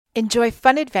Enjoy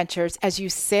fun adventures as you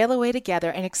sail away together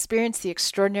and experience the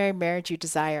extraordinary marriage you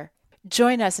desire.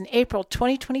 Join us in April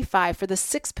 2025 for the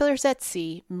Six Pillars at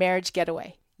Sea Marriage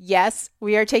Getaway. Yes,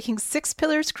 we are taking 6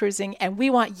 Pillars cruising, and we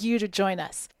want you to join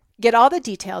us. Get all the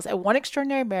details at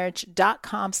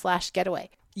oneextraordinarymarriage.com/getaway.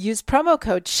 Use promo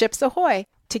code SHIPSAHOY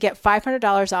to get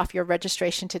 $500 off your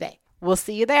registration today. We'll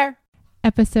see you there.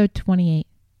 Episode 28.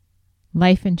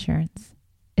 Life insurance.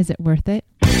 Is it worth it?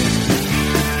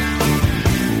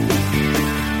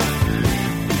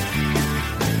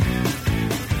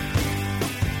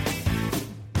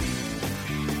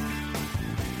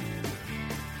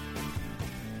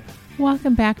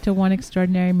 Welcome back to One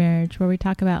Extraordinary Marriage, where we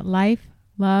talk about life,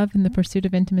 love, and the pursuit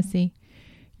of intimacy.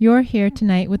 You're here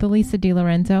tonight with Elisa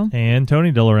DiLorenzo. And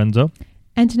Tony DiLorenzo.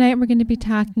 And tonight we're going to be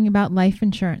talking about life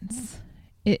insurance.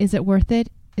 Is it worth it?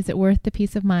 Is it worth the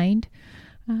peace of mind?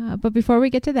 But before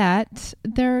we get to that,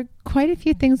 there are quite a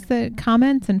few things,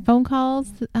 comments and phone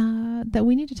calls that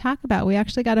we need to talk about. We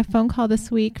actually got a phone call this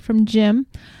week from Jim,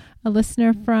 a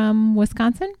listener from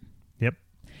Wisconsin. Yep.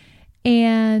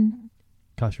 And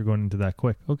gosh, you're going into that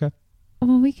quick. Okay.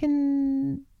 Well, do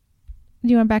you want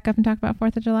to back up and talk about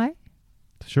 4th of July?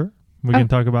 Sure. We can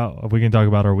talk about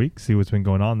our week, see what's been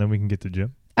going on, then we can get to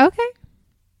Jim. Okay.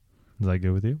 Is that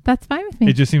good with you? That's fine with me.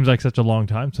 It just seems like such a long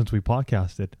time since we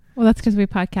podcasted. Well, that's because we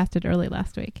podcasted early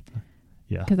last week.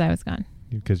 Yeah. Because I was gone.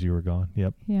 Because you were gone.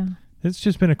 Yep. Yeah. It's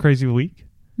just been a crazy week.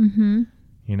 Mm-hmm.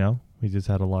 You know, we just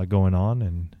had a lot going on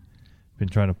and been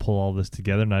trying to pull all this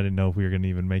together, and I didn't know if we were going to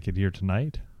even make it here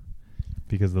tonight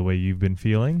because of the way you've been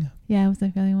feeling. Yeah, I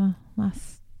wasn't feeling well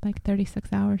last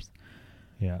 36 hours.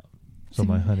 Yeah. So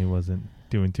my honey wasn't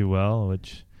doing too well,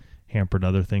 which hampered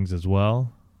other things as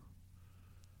well.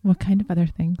 What kind of other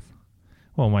things?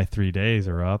 Well, my 3 days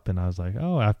are up, and I was like,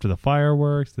 oh, after the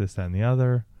fireworks, this, that, and the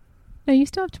other. No, you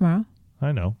still have tomorrow.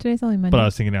 I know. Today's only Monday. But I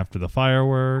was thinking after the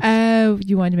fireworks. Oh,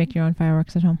 you wanted to make your own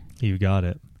fireworks at home. You got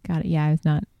it. Got it. Yeah,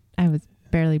 I was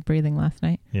barely breathing last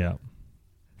night. Yeah.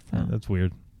 So That's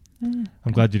weird.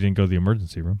 I'm glad you didn't go to the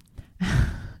emergency room.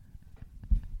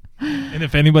 And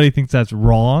if anybody thinks that's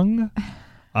wrong,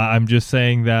 I'm just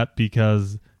saying that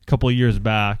because a couple of years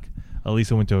back,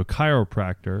 Elisa went to a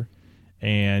chiropractor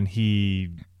and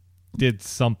he did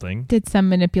some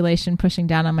manipulation pushing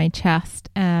down on my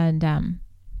chest, and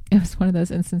it was one of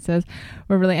those instances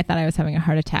where really I thought I was having a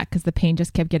heart attack because the pain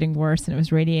just kept getting worse and it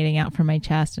was radiating out from my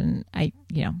chest, and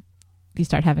you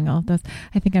start having all of those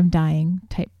I think I'm dying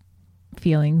type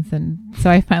feelings, and so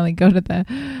I finally go to the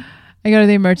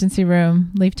emergency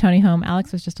room, leave Tony home.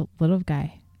 Alex was just a little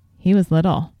guy. He was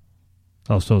little.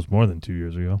 Oh, so it's more than 2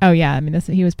 years ago. Oh yeah, I mean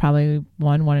he was probably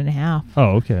 1.5.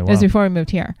 Oh, okay. Wow. It was before we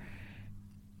moved here.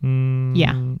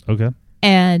 Yeah. Okay.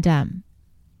 And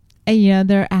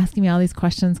they're asking me all these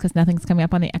questions because nothing's coming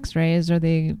up on the X-rays or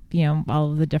the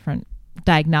all of the different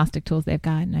diagnostic tools they've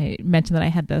got. And I mentioned that I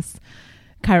had this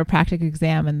chiropractic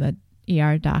exam, and the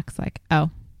ER doc's like, "Oh,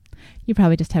 you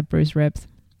probably just have bruised ribs."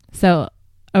 So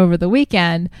over the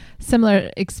weekend, similar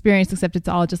experience, except it's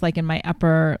all just like in my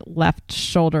upper left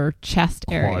shoulder chest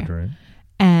area. Quadrant.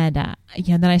 And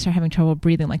then I start having trouble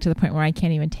breathing, like to the point where I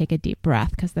can't even take a deep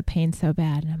breath because the pain's so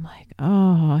bad. And I'm like,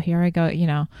 oh, here I go.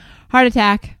 Heart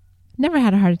attack. Never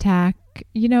had a heart attack.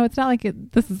 It's not like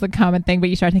this is a common thing, but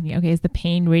you start thinking, okay, is the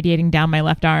pain radiating down my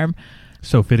left arm?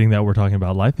 So fitting that we're talking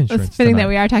about life insurance. It's fitting that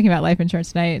we are talking about life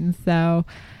insurance tonight. And so,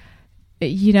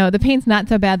 the pain's not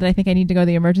so bad that I think I need to go to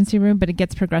the emergency room, but it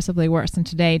gets progressively worse. And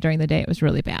today, during the day, it was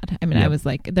really bad. I mean, I was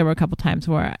like, there were a couple times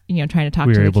where, trying to talk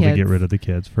to the kids. We were able to get rid of the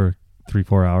kids for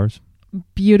 3-4 hours.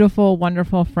 Beautiful,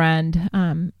 wonderful friend.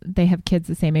 They have kids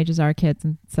the same age as our kids.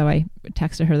 And so I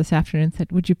texted her this afternoon and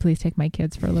said, would you please take my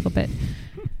kids for a little bit?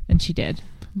 And she did.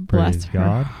 Bless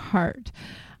her heart.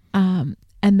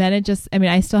 And then I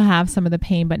still have some of the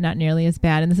pain, but not nearly as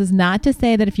bad. And this is not to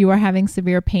say that if you are having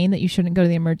severe pain that you shouldn't go to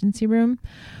the emergency room.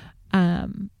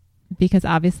 Because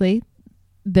obviously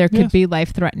there could be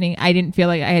life-threatening. I didn't feel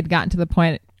like I had gotten to the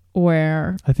point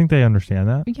where... I think they understand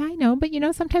that. Yeah, I know. But,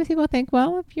 sometimes people think,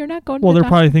 well, if you're not going to the doctor... Well, they're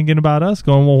probably thinking about us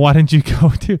going, well, why didn't you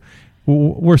go to...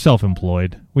 We're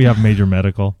self-employed. We have major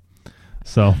medical.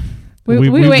 So... We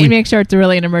wait and make sure it's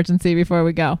really an emergency before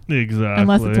we go. Exactly.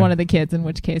 Unless it's one of the kids, in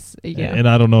which case, yeah. And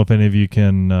I don't know if any of you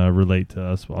can relate to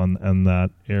us on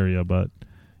that area, but,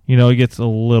 it gets a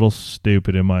little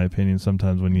stupid, in my opinion,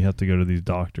 sometimes when you have to go to these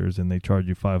doctors and they charge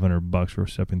you $500 for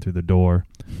stepping through the door.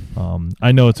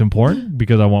 I know it's important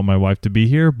because I want my wife to be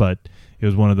here, but it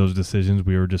was one of those decisions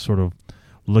we were just sort of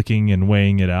looking and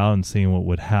weighing it out and seeing what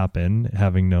would happen,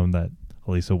 having known that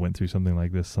Elisa went through something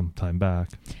like this some time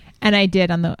back. And I did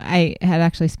I had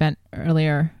actually spent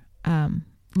earlier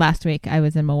last week I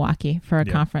was in Milwaukee for a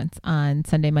conference on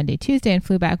Sunday, Monday, Tuesday, and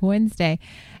flew back Wednesday.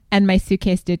 And my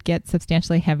suitcase did get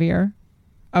substantially heavier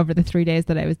over the 3 days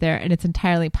that I was there. And it's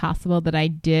entirely possible that I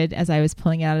did, as I was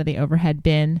pulling it out of the overhead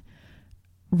bin,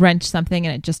 wrench something,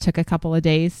 and it just took a couple of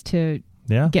days to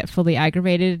get fully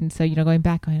aggravated. And so, going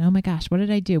back, going, oh my gosh, what did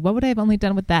I do? What would I have only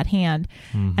done with that hand?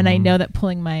 Mm-hmm. And I know that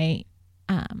pulling my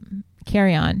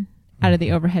carry-on out of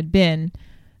the overhead bin,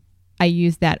 I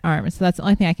used that arm. So that's the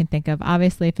only thing I can think of.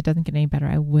 Obviously, if it doesn't get any better,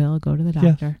 I will go to the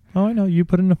doctor. Yes. Oh, I know. You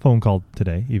put in a phone call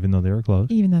today, even though they were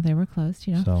closed. Even though they were closed,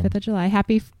 5th of July.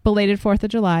 Happy belated 4th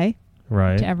of July.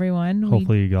 Right. To everyone.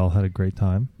 Hopefully you all had a great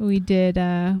time. We did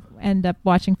end up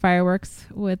watching fireworks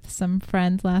with some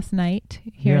friends last night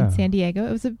here in San Diego.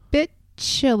 It was a bit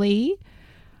chilly.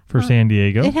 For San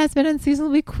Diego? It has been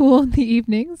unseasonably cool in the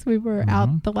evenings. We were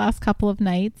out the last couple of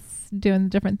nights doing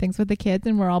different things with the kids,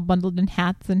 and we're all bundled in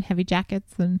hats and heavy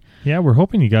jackets. And yeah, we're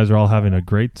hoping you guys are all having a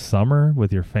great summer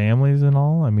with your families and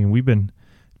all. I mean, we've been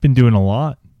doing a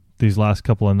lot these last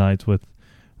couple of nights. With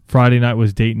Friday night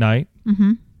was date night.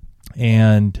 Mm-hmm.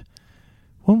 And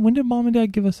when did Mom and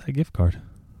Dad give us that gift card?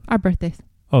 Our birthdays.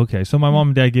 Okay, so my mom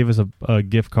and dad gave us a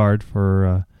gift card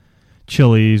for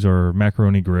Chili's or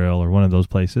Macaroni Grill or one of those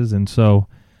places. And so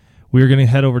we were going to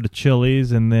head over to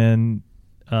Chili's, and then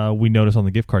we noticed on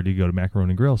the gift card you go to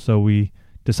Macaroni Grill. So we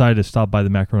decided to stop by the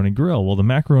Macaroni Grill. Well, the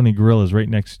Macaroni Grill is right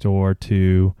next door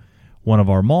to one of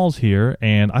our malls here,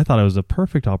 and I thought it was a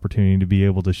perfect opportunity to be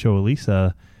able to show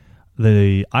Elisa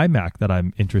the iMac that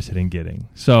I'm interested in getting.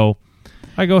 So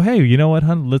I go, hey, you know what,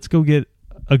 hon? Let's go get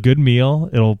a good meal.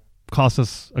 It'll cost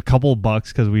us a couple of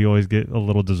bucks because we always get a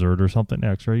little dessert or something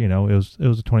extra. It was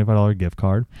a $25 gift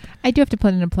card. I do have to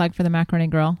put in a plug for the Macaroni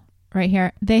Grill right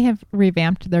here. They have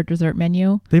revamped their dessert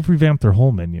menu. They've revamped their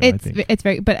whole menu. I think it's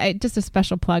very, but just a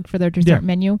special plug for their dessert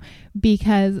menu,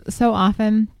 because so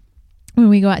often when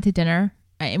we go out to dinner,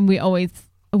 and we always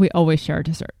share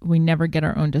dessert. We never get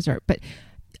our own dessert, but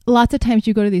lots of times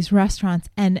you go to these restaurants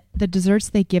and the desserts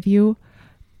they give you,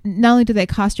 not only do they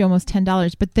cost you almost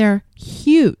 $10, but they're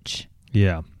huge.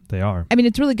 Yeah, they are. I mean,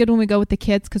 it's really good when we go with the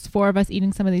kids, because 4 of us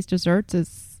eating some of these desserts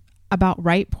is about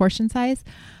right portion size.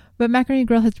 But Macaroni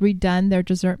Grill has redone their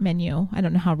dessert menu. I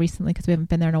don't know how recently, because we haven't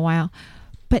been there in a while.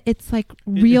 But it's like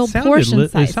real portion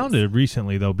size. It sounded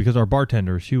recently, though, because our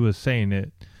bartender, she was saying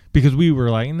it, because we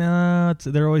were like, nah,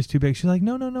 they're always too big. She's like,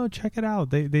 no, check it out.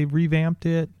 They revamped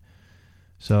it.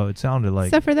 So it sounded like...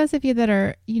 So for those of you that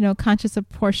are, conscious of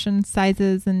portion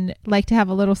sizes and like to have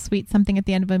a little sweet something at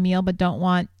the end of a meal, but don't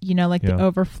want, the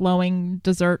overflowing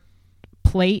dessert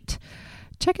plate,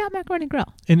 check out Macaroni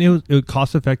Grill. And it was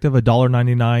cost effective,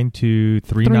 $1.99 to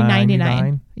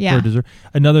 $3.99 for dessert.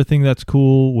 Another thing that's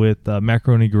cool with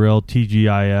Macaroni Grill,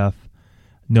 TGIF,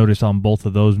 notice on both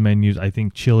of those menus, I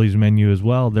think Chili's menu as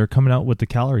well, they're coming out with the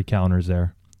calorie counters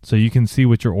there. So you can see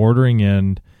what you're ordering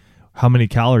and how many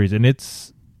calories. And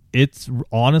it's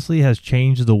honestly has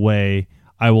changed the way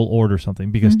I will order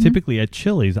something, because typically at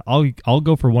Chili's, I'll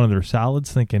go for one of their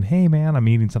salads thinking, hey man, I'm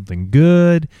eating something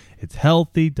good. It's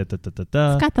healthy. It's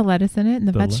got the lettuce in it and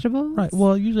the vegetables. Right.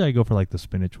 Well, usually I go for like the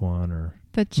spinach one or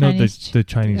the Chinese, the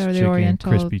Chinese or the chicken,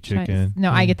 Oriental crispy chicken.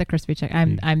 No, I get the crispy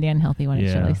chicken. I'm the unhealthy one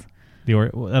at Chili's. I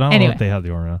don't know if they have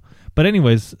the Oriental. But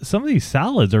anyways, some of these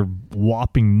salads are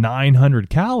whopping 900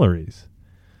 calories.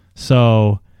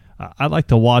 So I like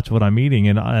to watch what I'm eating,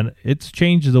 and it's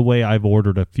changed the way I've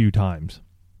ordered a few times.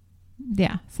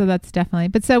 Yeah, so that's definitely.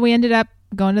 But so we ended up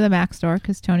going to the Mac store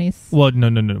because Tony's... Well,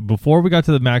 no. Before we got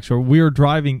to the Mac store, we were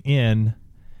driving in,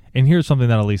 and here's something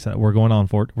that Elisa, we're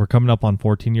coming up on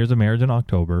 14 years of marriage in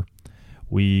October.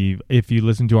 If you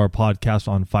listen to our podcast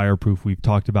on Fireproof, we've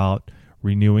talked about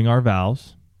renewing our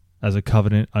vows as a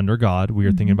covenant under God. We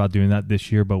are thinking about doing that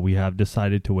this year, but we have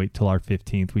decided to wait till our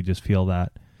 15th. We just feel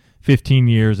that 15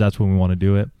 years, that's when we want to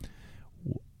do it.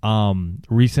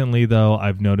 Recently, though,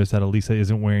 I've noticed that Elisa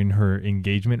isn't wearing her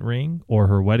engagement ring or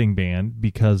her wedding band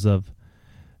because of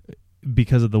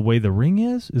the way the ring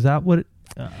is. Is that what?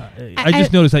 I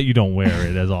just noticed that you don't wear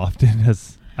it as often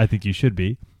as I think you should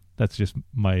be. That's just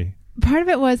my... Part of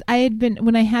it was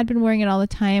when I had been wearing it all the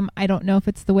time. I don't know if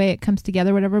it's the way it comes together,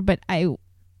 or whatever, but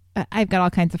I've got all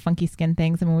kinds of funky skin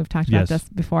things. I mean, we've talked about this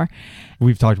before.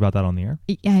 We've talked about that on the air?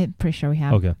 Yeah, I'm pretty sure we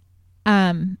have. Okay.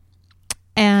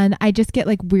 And I just get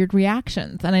like weird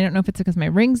reactions, and I don't know if it's because my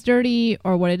ring's dirty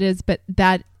or what it is, but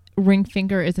that ring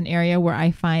finger is an area where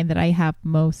I find that I have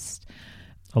a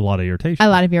lot of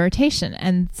irritation.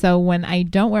 And so when I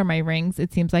don't wear my rings,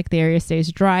 it seems like the area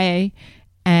stays dry,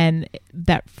 and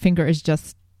that finger is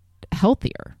just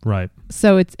healthier. Right.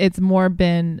 So it's more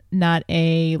been not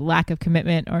a lack of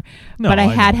commitment No, but I I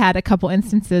know. had a couple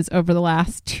instances over the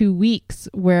last 2 weeks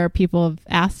where people have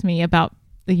asked me about,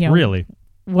 Really?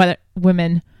 what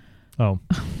women, Oh,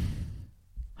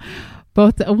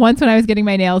 both once when I was getting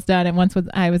my nails done and once when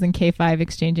I was in K5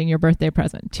 exchanging your birthday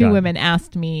present. Two Got it. women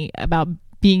asked me about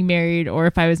being married or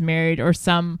if I was married or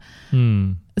some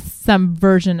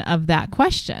version of that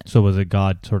question. So was it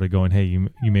God sort of going, hey, you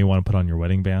may want to put on your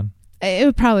wedding band?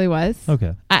 It probably was.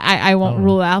 Okay. I won't Oh.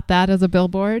 rule out that as a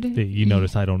billboard. You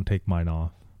notice I don't take mine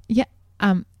off. Yeah.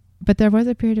 But there was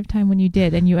a period of time when you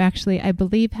did, and you actually, I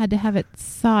believe, had to have it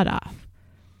sawed off.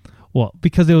 Well,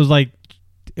 because it was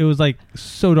like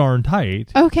so darn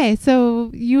tight. Okay,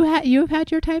 so you've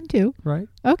had your time too. Right.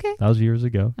 Okay. That was years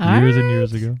ago. All Years and right.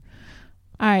 years ago.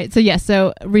 All right. So yes.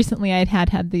 So recently, I'd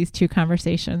had these two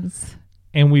conversations.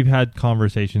 And we've had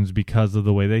conversations because of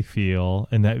the way they feel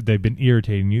and that they've been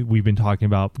irritating you. We've been talking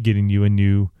about getting you a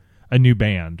new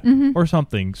band or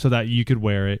something so that you could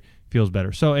wear it, feels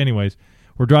better. So anyways,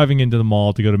 we're driving into the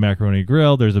mall to go to Macaroni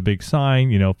Grill. There's a big sign,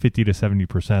 50 to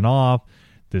 70% off.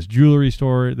 This jewelry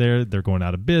store there, they're going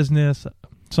out of business.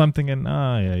 So I'm thinking,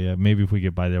 yeah, maybe if we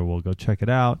get by there, we'll go check it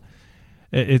out.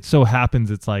 It so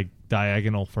happens it's like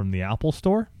diagonal from the Apple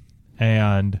store,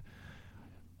 and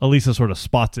Elisa sort of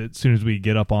spots it as soon as we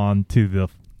get up onto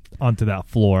that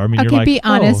floor. I mean, Okay, you're like, be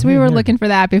honest. oh, We hey, were here. looking for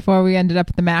that before we ended up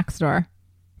at the Mac store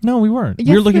No, we weren't. Yes,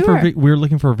 we were looking we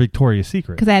were. for a Victoria's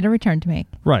Secret. because I had a return to make.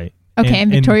 Right. Okay,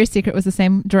 and Victoria's Secret was the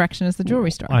same direction as the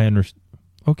jewelry store. I understand.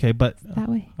 Okay, but That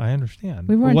way. I understand.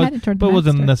 We weren't headed toward the but it Mac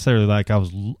wasn't store. necessarily like I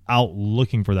was out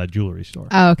looking for that jewelry store.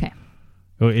 Oh, okay.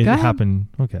 It Go ahead. happened.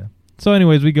 Okay. So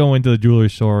anyways, we go into the jewelry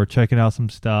store, checking out some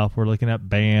stuff. We're looking at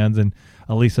bands, and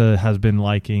Elisa has been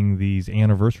liking these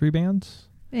anniversary bands.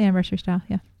 The anniversary style,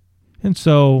 yeah. And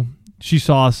so she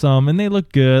saw some, and they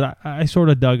looked good. I sort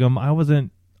of dug them. I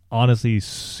wasn't honestly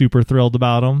super thrilled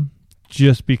about them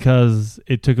just because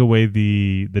it took away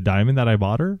the diamond that I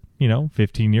bought her,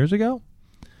 15 years ago.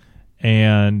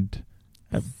 And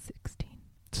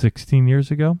 16 years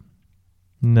ago?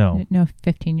 No. No,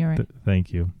 15, you're right.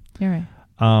 Thank you. You're right.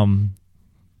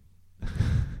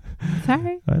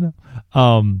 Sorry. I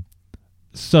know.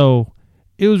 So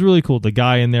it was really cool. The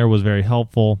guy in there was very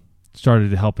helpful,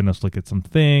 started helping us look at some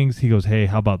things. He goes, hey,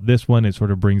 how about this one? It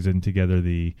sort of brings in together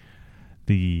the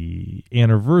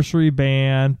anniversary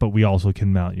band, but we also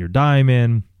can mount your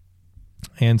diamond.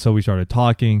 And so we started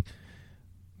talking.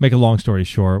 Make a long story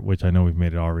short, which I know we've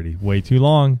made it already way too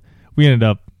long. We ended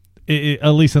up,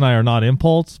 Elise and I are not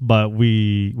impulse, but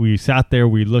we sat there,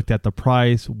 we looked at the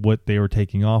price, what they were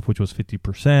taking off, which was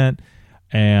 50%,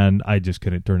 and I just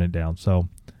couldn't turn it down. So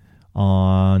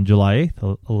on July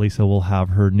 8th, Elisa will have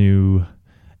her new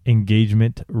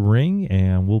engagement ring,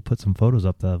 and we'll put some photos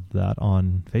up of that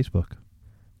on Facebook.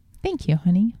 Thank you,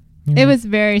 honey. Mhm. It was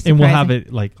very surprising. And we'll have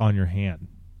it like on your hand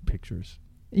pictures.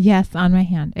 Yes, on my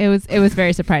hand. It was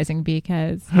very surprising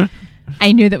because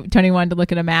I knew that Tony wanted to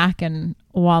look at a Mac, and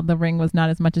while the ring was not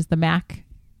as much as the Mac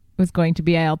was going to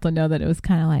be, I also know that it was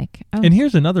kind of like, oh. And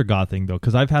here's another God thing, though,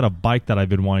 because I've had a bike that I've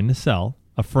been wanting to sell,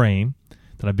 a frame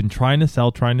that I've been trying to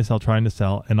sell.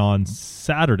 And on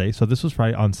Saturday, so this was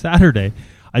Friday, on Saturday,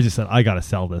 I just said, I got to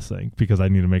sell this thing because I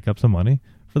need to make up some money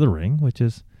for the ring, which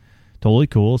is totally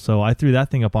cool. So I threw that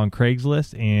thing up on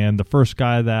Craigslist, and the first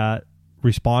guy that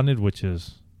responded, which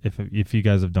is, if you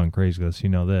guys have done Craigslist, you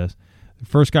know this. The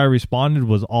first guy responded,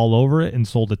 was all over it, and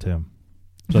sold it to him.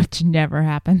 So, which never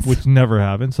happens. which never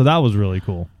happened. So that was really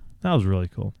cool. So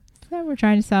we're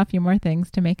trying to sell a few more things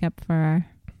to make up for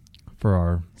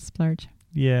our splurge.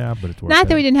 Yeah, but it's worth Not it.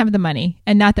 that we didn't have the money,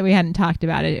 and not that we hadn't talked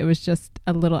about it. It was just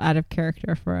a little out of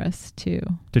character for us to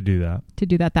do that.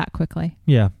 do that quickly.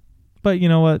 Yeah. But you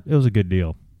know what? It was a good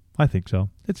deal. I think so.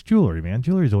 It's jewelry, man.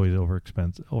 Jewelry's always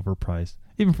overpriced.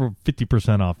 Even for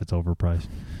 50% off, it's overpriced.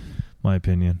 My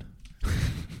opinion.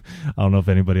 I don't know if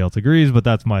anybody else agrees, but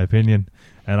that's my opinion,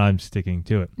 and I'm sticking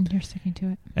to it. You're sticking to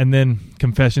it. And then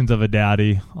Confessions of a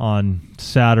Daddy on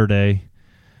Saturday.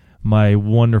 My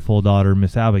wonderful daughter,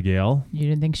 Miss Abigail. You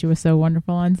didn't think she was so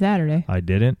wonderful on Saturday. I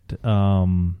didn't.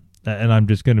 And I'm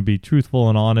just going to be truthful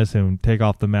and honest and take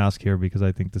off the mask here because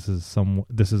I think this is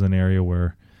an area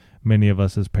where many of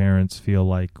us as parents feel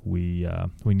like we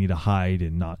need to hide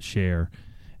and not share.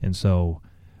 And so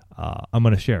I'm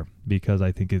going to share because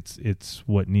I think it's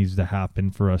what needs to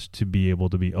happen for us to be able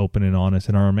to be open and honest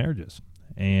in our marriages.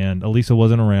 And Elisa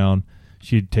wasn't around.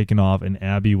 She had taken off, and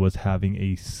Abby was having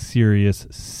a serious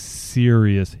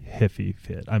hiffy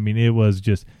fit. I mean, it was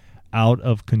just out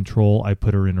of control. I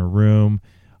put her in a room,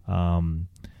 and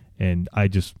And I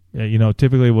just,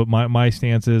 typically what my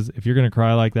stance is, if you're going to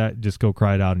cry like that, just go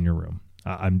cry it out in your room.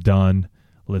 I'm done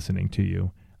listening to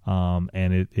you.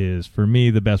 And it is, for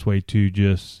me, the best way to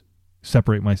just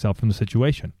separate myself from the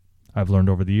situation. I've learned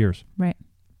over the years. Right.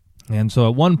 And so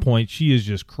at one point, she is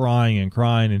just crying and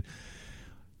crying. And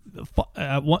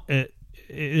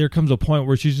there comes a point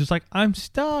where she's just like, I'm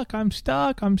stuck.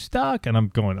 And I'm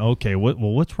going, okay,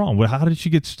 what's wrong? How did she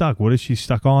get stuck? What is she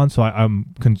stuck on? So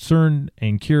I'm concerned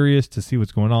and curious to see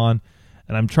what's going on.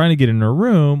 And I'm trying to get in her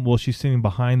room. Well, she's sitting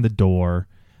behind the door,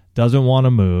 doesn't want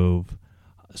to move.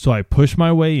 So I push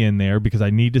my way in there because I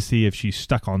need to see if she's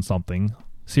stuck on something,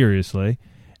 seriously.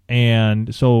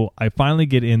 And so I finally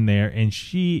get in there, and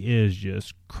she is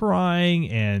just crying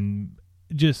and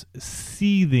just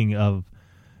seething of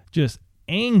just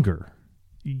anger.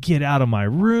 Get out of my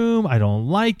room. I don't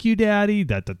like you, Daddy.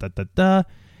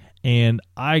 And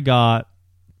I got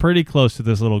pretty close to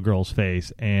this little girl's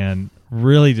face and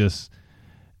really just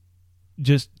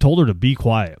told her to be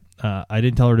quiet. I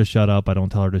didn't tell her to shut up. I don't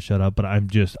tell her to shut up, but I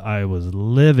was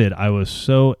livid. I was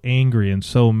so angry and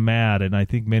so mad. And I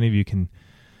think many of you can,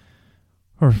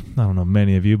 or I don't know,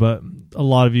 many of you, but a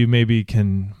lot of you maybe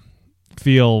can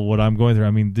feel what I'm going through.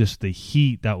 I mean, just the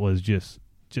heat that was just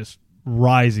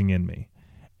rising in me.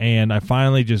 And I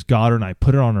finally just got her and I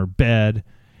put her on her bed,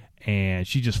 and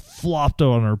she just flopped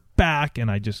on her back, and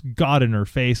I just got in her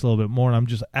face a little bit more. And I'm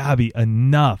just, Abby,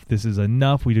 enough. This is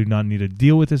enough. We do not need to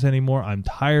deal with this anymore. I'm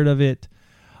tired of it.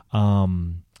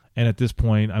 And at this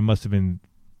point, I must have been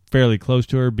fairly close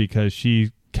to her because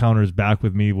she counters back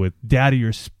with me with, Daddy,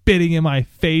 you're spitting in my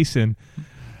face. And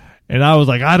I was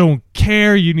like, I don't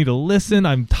care. You need to listen.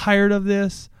 I'm tired of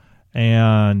this.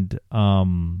 And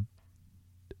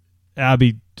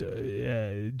Abby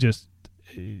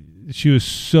she was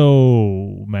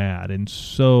so mad and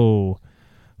so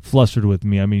flustered with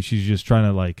me. I mean, she's just trying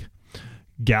to like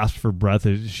gasp for breath.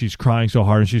 She's crying so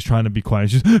hard and she's trying to be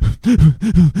quiet. She's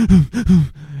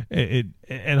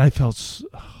and I felt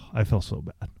so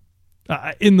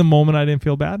bad. In the moment, I didn't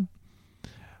feel bad.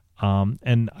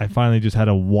 And I finally just had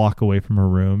to walk away from her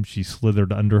room. She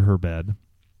slithered under her bed.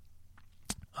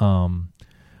 And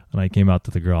I came out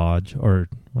to the garage, or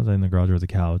was I in the garage or the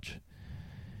couch?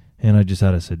 And I just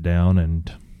had to sit down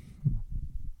and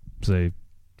say,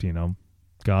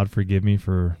 God, forgive me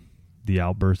for the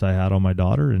outburst I had on my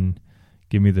daughter, and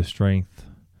give me the strength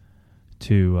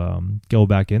to go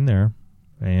back in there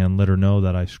and let her know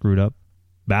that I screwed up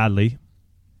badly,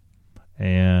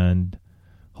 and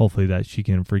hopefully that she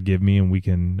can forgive me and we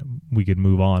can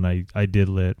move on. I did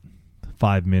let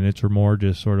 5 minutes or more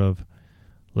just sort of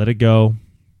let it go,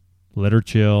 let her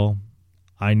chill.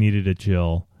 I needed to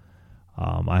chill.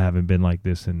 I haven't been like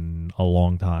this in a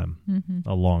long time,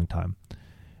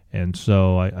 And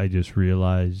so I just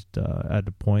realized at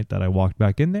the point that I walked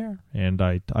back in there and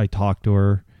I talked to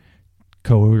her,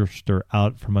 coerced her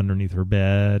out from underneath her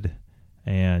bed,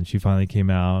 and she finally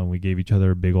came out and we gave each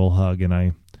other a big old hug, and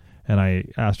I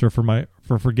asked her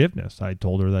for forgiveness. I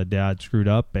told her that Dad screwed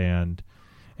up, and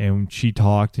she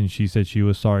talked and she said she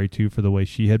was sorry too for the way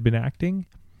she had been acting.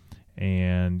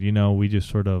 And, we just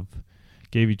sort of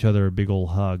gave each other a big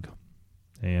old hug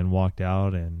and walked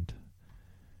out, and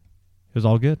it was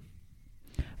all good.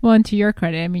 Well, and to your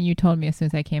credit, I mean, you told me as soon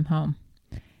as I came home.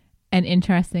 And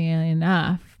interestingly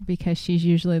enough, because she's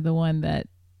usually the one that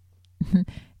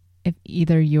if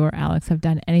either you or Alex have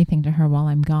done anything to her while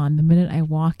I'm gone, the minute I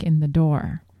walk in the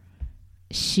door,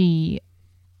 she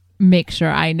makes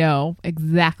sure I know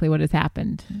exactly what has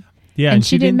happened. Yeah, and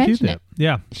she didn't mention it.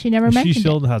 Yeah. She never mentioned it. She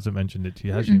still hasn't mentioned it to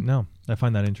you, has she? No. I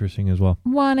find that interesting as well.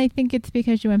 Well, and I think it's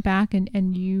because you went back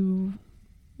and you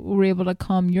were able to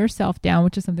calm yourself down,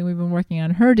 which is something we've been working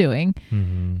on her doing.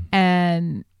 Mm-hmm.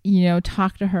 And,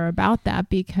 talk to her about that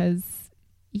because,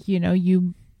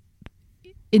 you,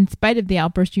 in spite of the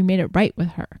outburst, you made it right with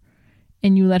her.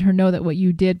 And you let her know that what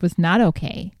you did was not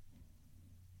okay.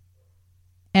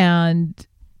 And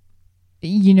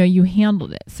you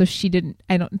handled it. So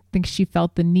I don't think she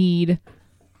felt the need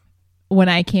when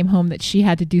I came home that she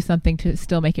had to do something to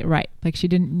still make it right. Like she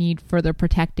didn't need further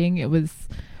protecting. It was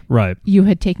right. You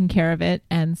had taken care of it.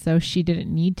 And so she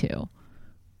didn't need to.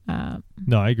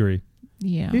 No, I agree.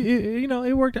 Yeah.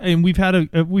 It worked. And we've had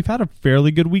a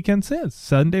fairly good weekend since.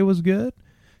 Sunday was good.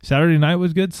 Saturday night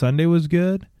was good. Sunday was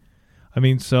good. I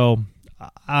mean, so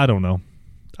I don't know.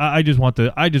 I just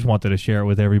wanted to share it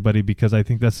with everybody because I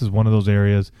think this is one of those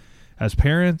areas as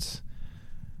parents,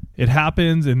 it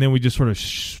happens and then we just sort of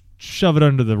shove it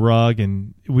under the rug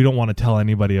and we don't want to tell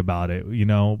anybody about it,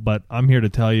 but I'm here to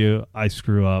tell you I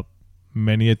screw up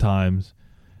many a times.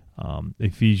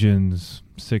 Ephesians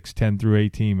 6:10 through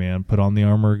 18, man. Put on the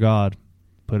armor of God.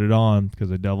 Put it on, because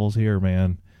the devil's here,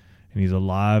 man. And he's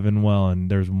alive and well, and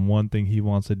there's one thing he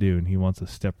wants to do, and he wants to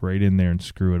step right in there and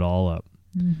screw it all up.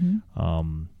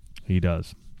 Mm-hmm. He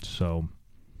does. So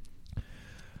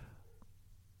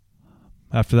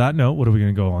after that note, what are we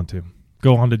going to go on to?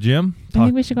 Go on to Jim? I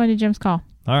think we should go into Jim's call.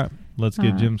 All right. Let's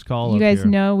get Jim's call You up guys here.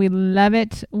 know we love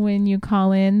it when you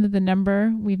call in the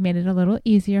number. We've made it a little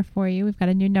easier for you. We've got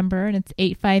a new number, and it's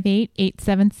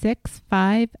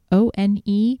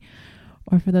 858-876-50NE.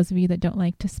 Or for those of you that don't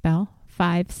like to spell,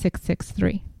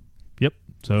 5663. Yep.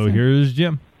 So here's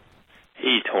Jim.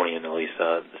 Hey, Tony and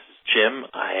Elisa. This is Jim.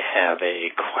 I have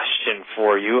a question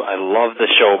for you. I love the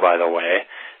show, by the way.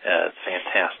 It's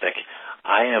fantastic.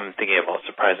 I am thinking about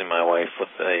surprising my wife with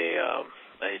a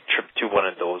trip to one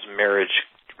of those marriage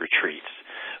retreats.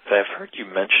 But I've heard you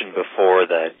mention before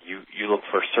that you look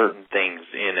for certain things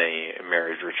in a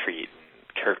marriage retreat,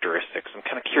 characteristics. I'm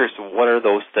kind of curious, what are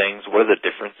those things? What are the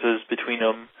differences between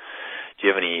them? Do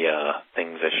you have any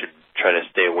things I should try to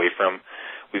stay away from?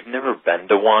 We've never been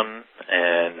to one,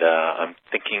 and I'm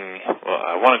thinking, well,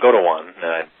 I want to go to one, and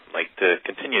I'd like to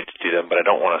continue to do them, but I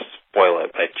don't want to spoil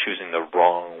it by choosing the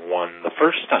wrong one the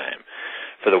first time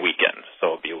for the weekend.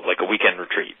 So it'd be like a weekend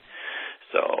retreat.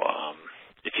 So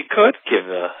if you could, give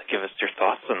us your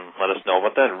thoughts and let us know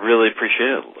about that. I'd really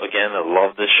appreciate it. Again, I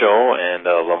love this show and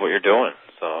love what you're doing.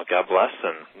 So God bless,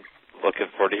 and looking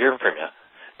forward to hearing from you.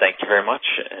 Thank you very much,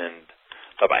 and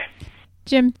bye-bye.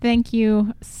 Jim, thank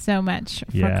you so much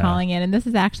for calling in. And this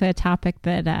is actually a topic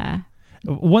that...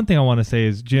 One thing I want to say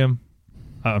is, Jim,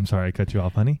 I'm sorry I cut you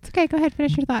off, honey. It's okay. Go ahead.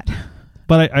 Finish your thought.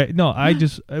 But I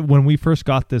just, when we first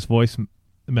got this voice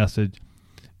message,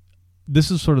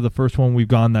 this is sort of the first one we've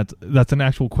gone that's an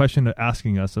actual question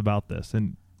asking us about this,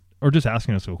 or just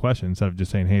asking us a question instead of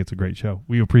just saying, hey, it's a great show.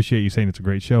 We appreciate you saying it's a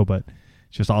great show, but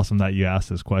it's just awesome that you asked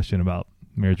this question about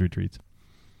marriage retreats.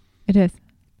 It is.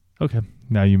 Okay.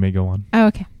 Now you may go on. Oh,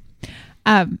 okay.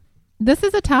 This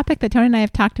is a topic that Tony and I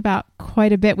have talked about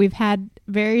quite a bit. We've had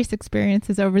various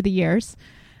experiences over the years.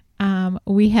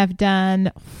 We have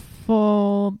done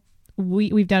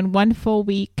we've done one full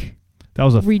week. That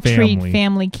was a retreat,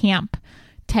 family camp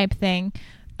type thing.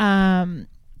 And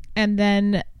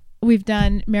then we've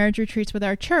done marriage retreats with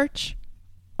our church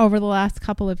over the last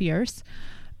couple of years.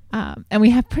 And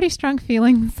we have pretty strong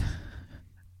feelings.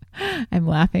 I'm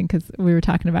laughing because we were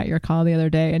talking about your call the other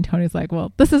day, and Tony's like,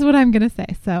 well, this is what I'm going to say.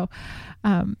 So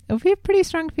we have pretty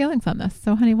strong feelings on this.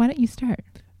 So, honey, why don't you start?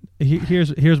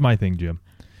 Here's my thing, Jim.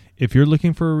 If you're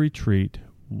looking for a retreat,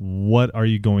 what are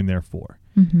you going there for?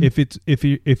 Mm-hmm.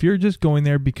 If you're just going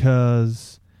there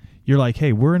because you're like,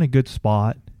 hey, we're in a good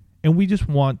spot, and we just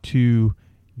want to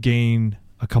gain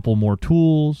a couple more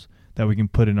tools that we can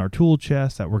put in our tool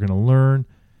chest that we're going to learn,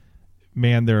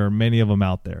 man, there are many of them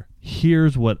out there.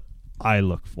 Here's what I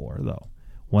look for, though.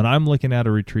 When I'm looking at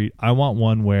a retreat, I want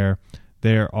one where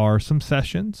there are some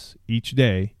sessions each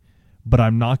day, but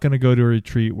I'm not going to go to a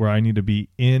retreat where I need to be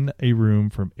in a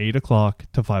room from 8 o'clock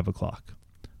to 5 o'clock.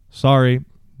 Sorry,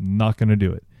 not going to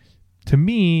do it. To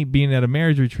me, being at a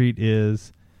marriage retreat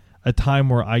is a time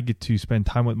where I get to spend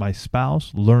time with my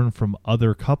spouse, learn from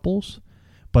other couples,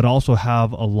 but also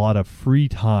have a lot of free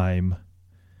time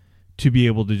to be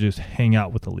able to just hang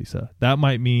out with Elisa. That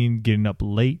might mean getting up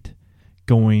late,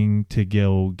 going to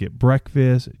go get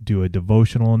breakfast, do a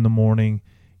devotional in the morning,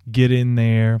 get in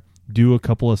there, do a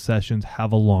couple of sessions,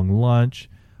 have a long lunch,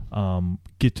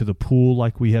 get to the pool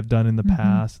like we have done in the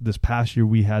past. This past year,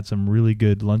 we had some really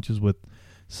good lunches with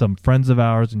some friends of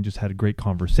ours and just had a great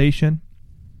conversation.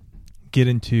 Get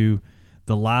into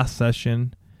the last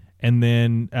session, and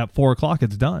then at 4 o'clock,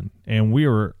 it's done. And we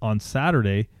were on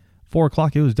Saturday, 4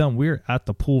 o'clock, it was done. We were at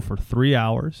the pool for 3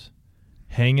 hours,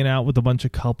 hanging out with a bunch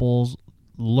of couples,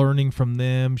 learning from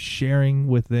them, sharing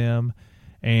with them,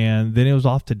 and then it was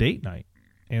off to date night.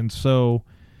 And so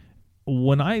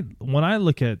when I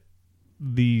look at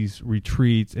these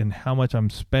retreats and how much I'm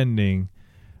spending,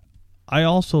 I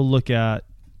also look at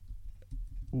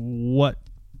what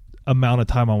amount of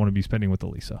time I want to be spending with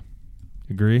Elisa.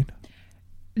 Agreed?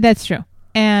 That's true.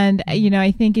 And,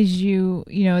 I think it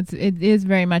is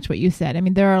very much what you said. I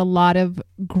mean, there are a lot of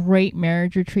great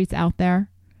marriage retreats out there.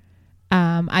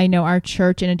 I know our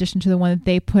church, in addition to the one that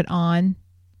they put on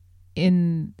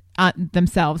in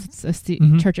themselves, it's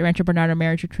a Church at Rancho Bernardo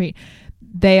marriage retreat,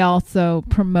 they also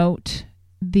promote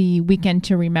the Weekend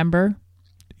to Remember.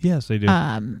 Yes, they do.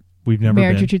 We've never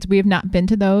marriage been. retreats. We have not been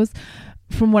to those.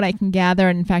 From what I can gather,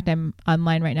 and in fact, I'm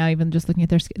online right now, even just looking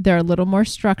at they're a little more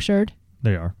structured.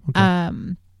 They are. Okay.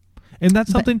 And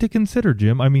that's something to consider,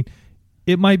 Jim. I mean,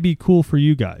 it might be cool for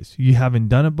you guys. You haven't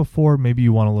done it before. Maybe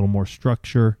you want a little more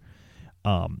structure.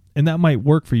 And that might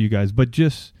work for you guys, but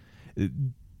just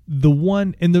the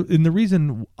one, and the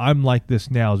reason I'm like this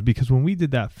now is because when we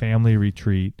did that family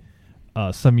retreat,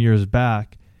 some years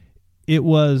back, it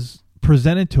was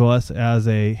presented to us as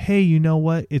hey, you know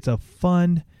what? It's a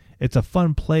fun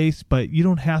place, but you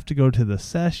don't have to go to the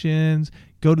sessions.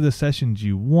 Go to the sessions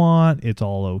you want. It's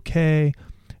all okay.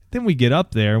 Then we get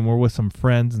up there and we're with some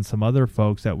friends and some other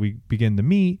folks that we begin to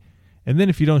meet. And then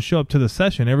if you don't show up to the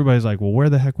session, everybody's like, well, where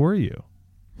the heck were you?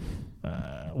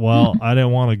 Well, I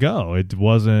didn't want to go.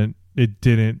 It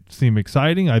didn't seem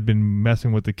exciting. I've been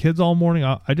messing with the kids all morning.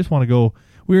 I just want to go.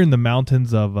 We were in the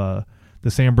mountains of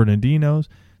the San Bernardinos.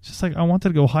 It's just like I wanted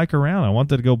to go hike around. I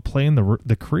wanted to go play in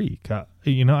the creek. I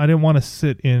didn't want to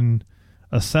sit in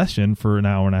a session for an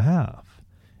hour and a half.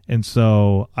 And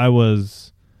so I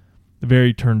was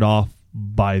very turned off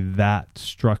by that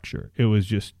structure. It was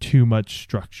just too much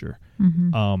structure.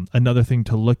 Mm-hmm. Another thing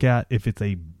to look at, if it's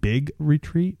a big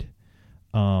retreat,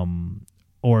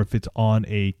 or if it's on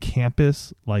a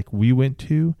campus like we went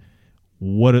to,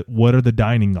 what are the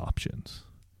dining options?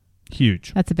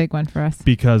 Huge. That's a big one for us.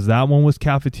 Because that one was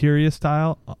cafeteria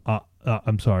style.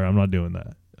 I'm sorry, I'm not doing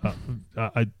that.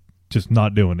 I just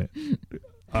not doing it.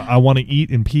 I want to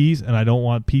eat in peace, and I don't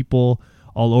want people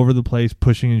all over the place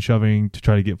pushing and shoving to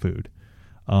try to get food.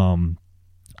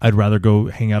 I'd rather go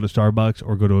hang out at Starbucks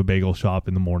or go to a bagel shop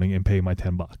in the morning and pay my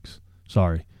 $10.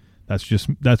 Sorry. That's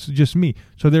just me.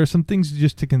 So there are some things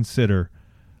just to consider.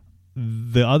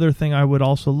 The other thing I would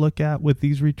also look at with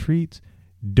these retreats,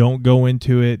 don't go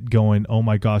into it going, oh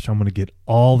my gosh, I'm going to get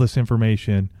all this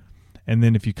information. And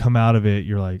then if you come out of it,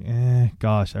 you're like,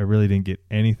 gosh, I really didn't get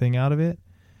anything out of it.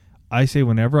 I say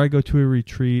whenever I go to a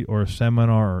retreat or a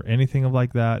seminar or anything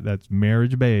like that that's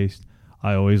marriage based,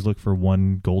 I always look for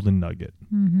one golden nugget.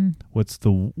 Mm-hmm.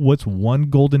 What's one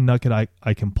golden nugget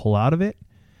I can pull out of it?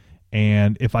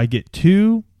 And if I get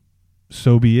two,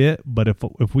 so be it. But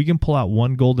if we can pull out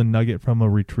one golden nugget from a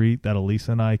retreat that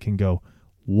Elisa and I can go,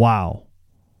 wow,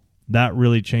 that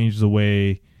really changed the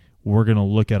way we're going to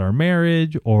look at our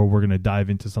marriage, or we're going to dive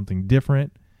into something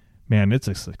different, man, it's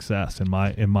a success in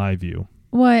my view.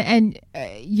 Well, and,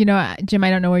 Jim, I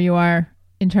don't know where you are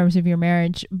in terms of your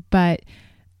marriage, but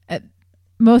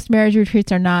most marriage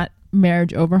retreats are not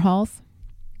marriage overhauls.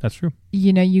 That's true.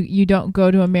 You don't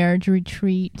go to a marriage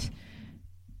retreat.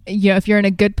 If you're in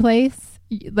a good place,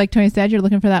 like Tony said, you're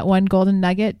looking for that one golden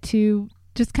nugget to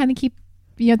just kind of keep,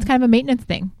 it's kind of a maintenance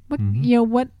thing.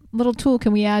 What little tool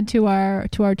can we add to our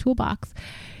toolbox?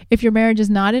 If your marriage is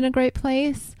not in a great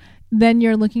place, then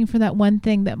you're looking for that one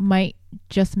thing that might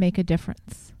just make a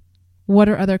difference. What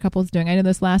are other couples doing? I know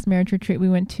this last marriage retreat we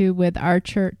went to with our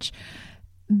church,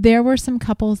 there were some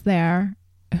couples there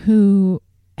who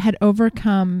had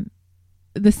overcome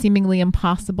the seemingly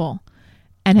impossible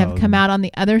and have come out on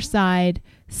the other side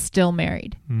still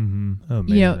married. Mm-hmm.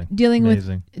 Amazing.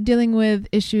 Dealing with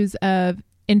issues of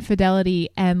infidelity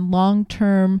and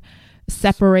long-term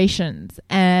separations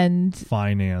and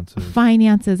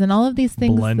finances and all of these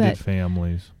things, blended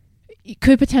families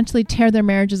could potentially tear their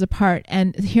marriages apart.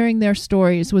 And hearing their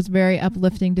stories was very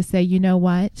uplifting to say, you know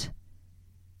what?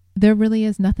 There really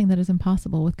is nothing that is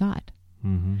impossible with God.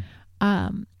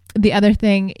 Mm-hmm. The other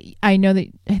thing, I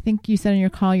think you said in your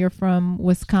call you're from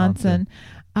Wisconsin.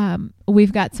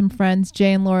 We've got some friends,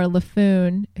 Jay and Laura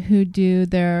LaFoon, who do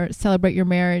their Celebrate Your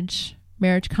Marriage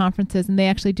conferences, and they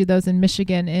actually do those in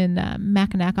Michigan in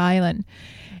Mackinac Island.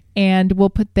 And we'll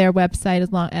put their website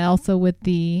and also with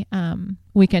the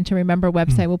Weekend to Remember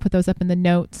website. We'll put those up in the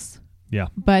notes. Yeah.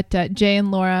 But Jay and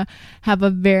Laura have a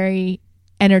very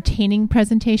entertaining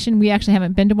presentation. We actually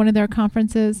haven't been to one of their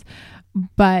conferences,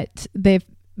 but they've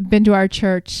been to our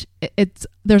church.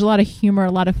 There's a lot of humor,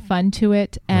 a lot of fun to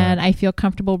it, and I feel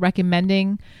comfortable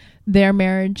recommending their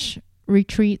marriage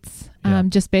retreats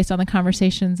just based on the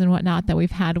conversations and whatnot that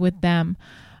we've had with them.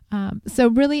 So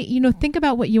really, think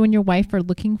about what you and your wife are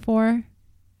looking for,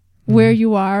 where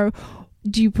you are.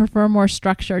 Do you prefer more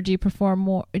structure? Do you prefer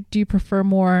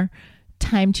more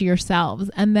time to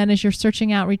yourselves? And then as you're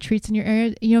searching out retreats in your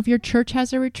area, if your church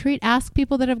has a retreat, ask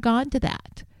people that have gone to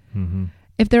that. Mm-hmm.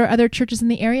 If there are other churches in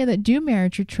the area that do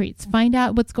marriage retreats, find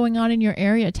out what's going on in your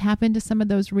area. Tap into some of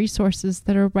those resources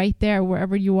that are right there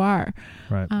wherever you are.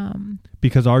 Right.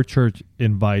 Because our church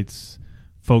invites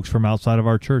folks from outside of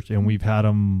our church, and we've had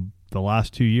them the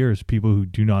last 2 years, people who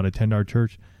do not attend our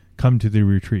church come to the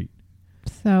retreat.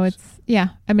 So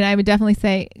I would definitely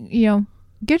say,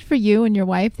 good for you and your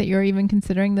wife that you're even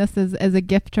considering this as a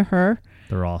gift to her.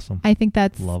 They're awesome. I think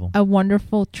that's a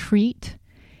wonderful treat.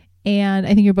 And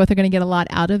I think you both are going to get a lot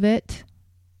out of it.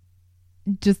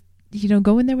 just,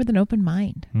 go in there with an open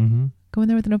mind. Mm-hmm. Go in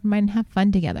there with an open mind and have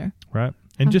fun together. Right.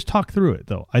 And just talk through it,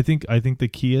 though. I think the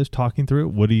key is talking through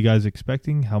it. What are you guys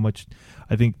expecting? How much?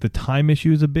 I think the time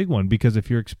issue is a big one, because if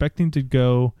you're expecting to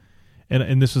go,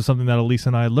 and this is something that Elisa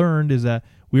and I learned, is that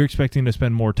we were expecting to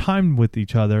spend more time with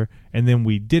each other, and then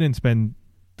we didn't spend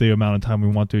the amount of time we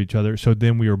want to each other. So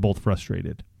then we were both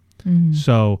frustrated. Mm-hmm.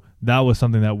 So that was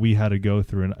something that we had to go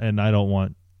through, and I don't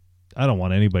want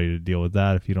anybody to deal with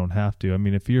that if you don't have to. I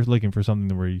mean, if you're looking for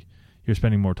something where you're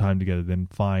spending more time together, then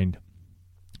find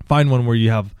one where you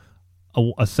have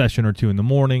a session or two in the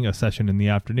morning, a session in the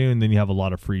afternoon, then you have a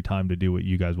lot of free time to do what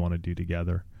you guys want to do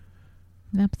together.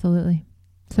 Absolutely.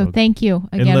 So thank you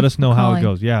again. And let us know how it calling.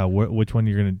 goes. Yeah, which one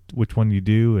you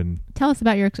do, and Tell us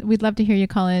about we'd love to hear you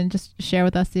call in and just share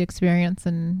with us the experience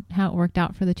and how it worked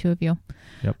out for the two of you.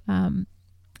 Yep.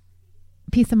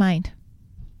 Peace of mind.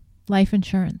 Life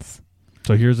insurance.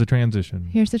 So here's the transition.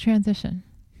 Here's the transition.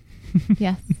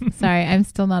 Yes. Sorry, I'm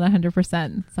still not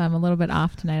 100%, so I'm a little bit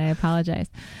off tonight. I apologize.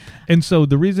 And so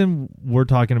the reason we're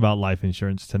talking about life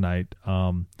insurance tonight,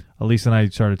 Elisa and I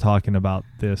started talking about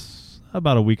this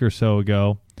about a week or so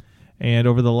ago, and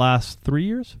over the last 4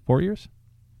 years, 4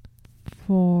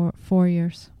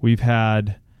 years, we've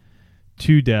had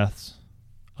 2 deaths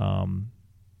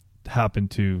happen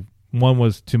to. One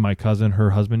was to my cousin; her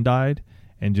husband died,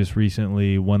 and just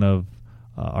recently, one of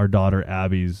our daughter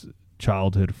Abby's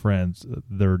childhood friends,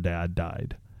 their dad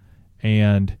died.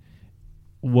 And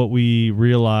what we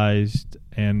realized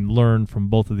and learned from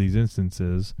both of these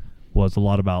instances was a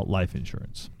lot about life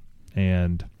insurance.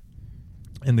 And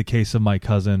in the case of my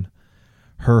cousin,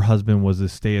 her husband was a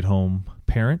stay-at-home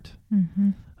parent.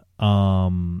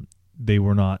 Mm-hmm. They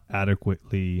were not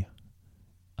adequately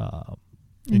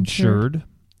insured.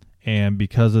 And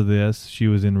because of this, she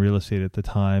was in real estate at the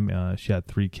time. She had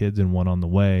 3 kids and 1 on the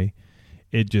way.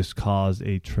 It just caused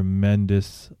a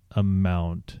tremendous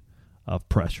amount of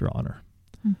pressure on her.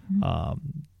 Mm-hmm.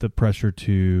 The pressure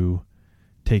to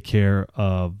take care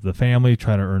of the family,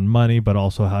 try to earn money, but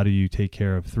also how do you take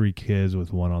care of 3 kids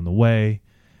with 1 on the way?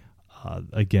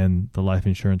 Again, the life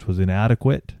insurance was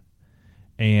inadequate.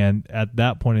 And at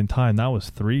that point in time, that was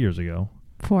 3 years ago.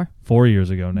 4 years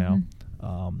ago now.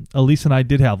 Mm-hmm. Elise and I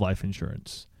did have life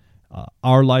insurance.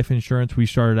 Our life insurance, we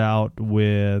started out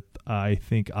with, I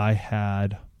think I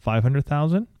had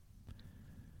 $500,000.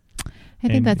 I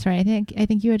think that's right. I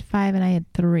think you had 5 and I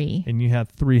had 3. And you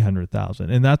had $300,000.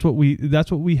 And that's what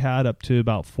we had up to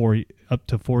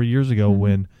 4 years ago,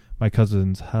 when my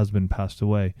cousin's husband passed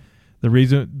away.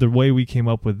 The way we came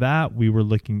up with that, we were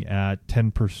looking at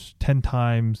 10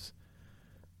 times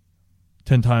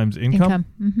income.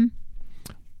 Mm-hmm.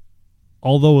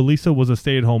 Although Elisa was a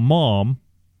stay-at-home mom,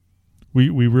 we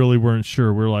really weren't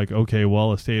sure. We're like, okay,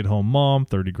 well, a stay-at-home mom,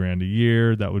 $30,000 a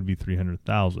year, that would be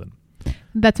 $300,000.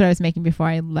 That's what I was making before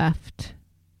I left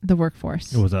the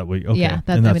workforce. Was that what? Okay. Yeah,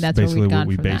 that's basically what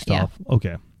we based off.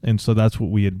 Okay, and so that's what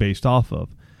we had based off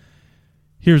of.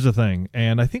 Here's the thing,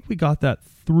 and I think we got that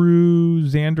through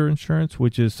Xander Insurance,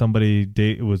 which is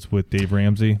it was with Dave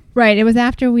Ramsey. Right. It was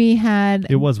after we had.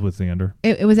 It was with Xander.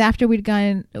 It was after we'd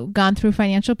gone through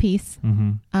Financial Peace,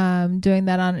 doing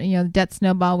that on Debt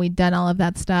Snowball. We'd done all of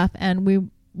that stuff, and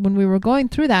when we were going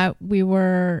through that, we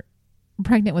were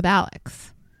pregnant with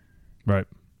Alex. Right.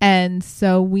 And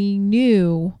so we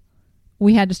knew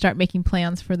we had to start making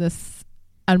plans for this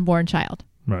unborn child.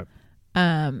 Right.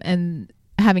 And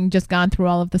having just gone through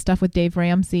all of the stuff with Dave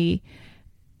Ramsey,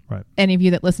 right. Any of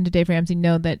you that listen to Dave Ramsey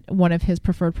know that one of his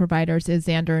preferred providers is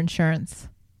Xander Insurance.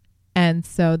 And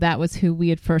so that was who we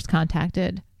had first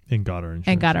contacted. And got our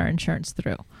insurance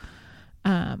through.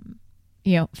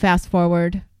 Fast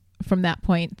forward from that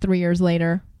point, 3 years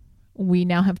later, we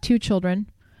now have 2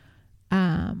 children.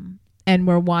 And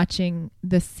we're watching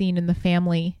this scene in the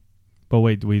family. But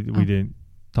wait, we didn't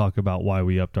talk about why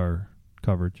we upped our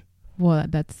coverage. Well,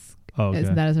 that's okay.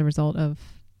 That as a result of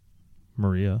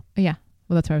Maria. Yeah.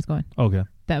 Well, that's where I was going. Okay.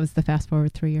 That was the fast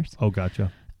forward 3 years. Oh,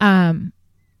 gotcha. I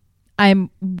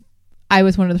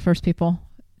was one of the first people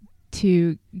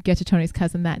to get to Tony's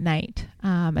cousin that night.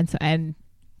 And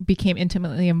became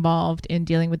intimately involved in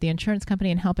dealing with the insurance company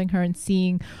and helping her and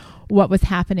seeing what was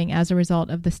happening as a result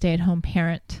of the stay-at-home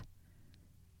parent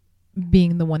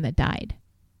being the one that died.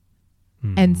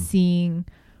 And seeing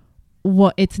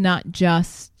it's not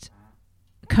just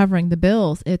covering the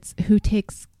bills, it's who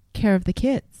takes care of the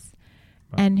kids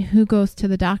and who goes to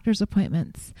the doctor's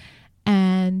appointments.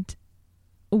 And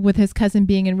with his cousin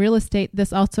being in real estate,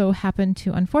 this also happened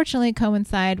to unfortunately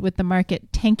coincide with the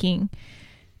market tanking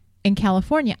in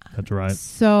California. That's right.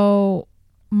 So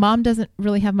mom doesn't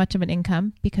really have much of an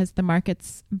income because the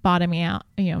market's bottoming out,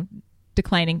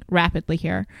 declining rapidly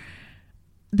here.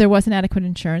 There wasn't adequate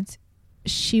insurance.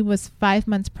 She was 5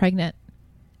 months pregnant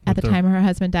at the time her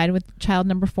husband died with child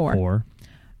number 4.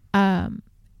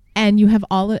 And you have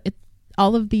all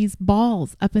of these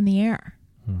balls up in the air,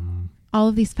 all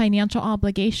of these financial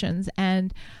obligations,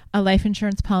 and a life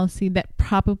insurance policy that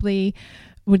probably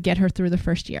would get her through the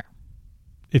first year.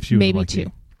 If she was maybe lucky.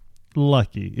 2.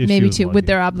 Lucky. If maybe she was 2 lucky. with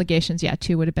their obligations. Yeah,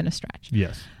 2 would have been a stretch.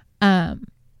 Yes. And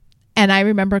I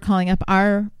remember calling up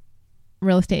our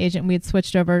real estate agent. We had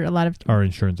switched over a lot of Our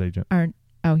insurance agent. our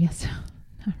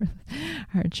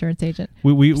insurance agent.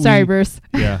 Sorry, Bruce.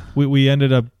 Yeah. We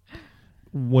ended up,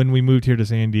 when we moved here to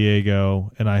San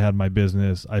Diego and I had my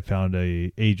business, I found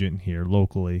a agent here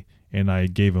locally, and I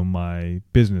gave him my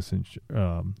business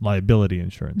liability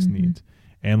insurance needs.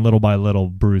 And little by little,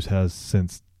 Bruce has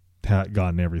since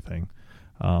gotten everything.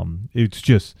 It's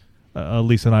just,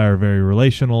 Lisa and I are very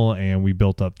relational, and we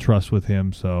built up trust with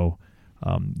him. So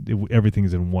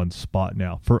everything's in one spot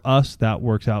now. For us, that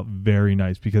works out very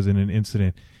nice, because in an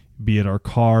incident, be it our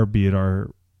car, be it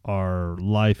our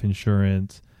life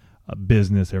insurance,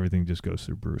 business, everything just goes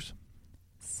through Bruce.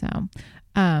 So,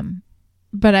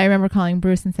 but I remember calling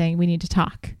Bruce and saying, we need to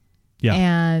talk. Yeah.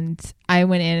 And I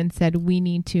went in and said, we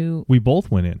need to. We both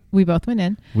went in. We both went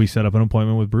in. We set up an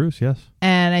appointment with Bruce, yes.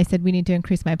 And I said, we need to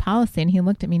increase my policy. And he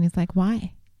looked at me and he's like,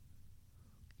 why?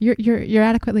 You're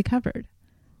adequately covered.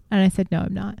 And I said, no,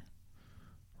 I'm not.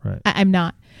 Right. I'm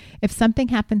not. If something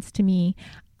happens to me,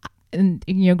 and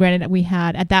granted, we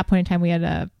had, at that point in time, we had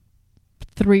a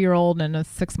 3-year-old and a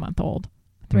 6-month-old,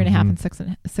 3.5 and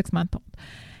 6-month-old.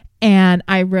 And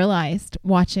I realized,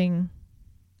 watching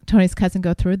Tony's cousin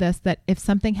go through this, that if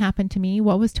something happened to me,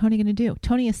 what was Tony going to do?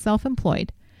 Tony is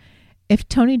self-employed. If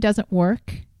Tony doesn't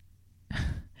work,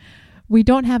 we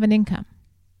don't have an income.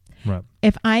 Right.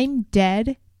 If I'm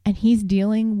dead and he's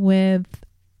dealing with,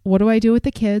 what do I do with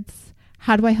the kids?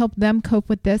 How do I help them cope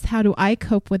with this? How do I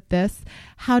cope with this?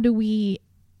 How do we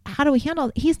handle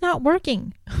it? He's not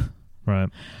working. Right.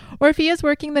 Or if he is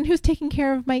working, then who's taking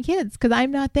care of my kids? Because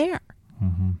I'm not there.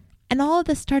 And all of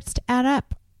this starts to add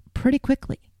up pretty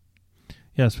quickly.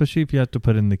 Yeah, especially if you have to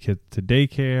put in the kids to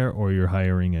daycare, or you're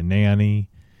hiring a nanny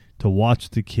to watch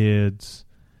the kids.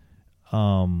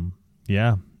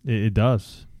 Yeah, it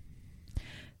does.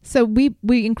 So we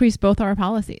increased both our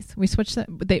policies. We switched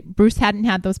them. Bruce hadn't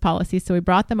had those policies, so we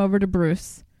brought them over to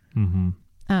Bruce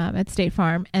at State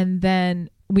Farm, and then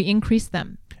we increased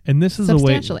them. And this is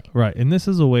substantially. Right. And this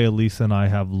is a way Elisa and I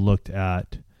have looked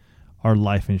at our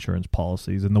life insurance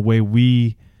policies, and the way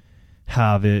we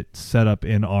have it set up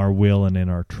in our will and in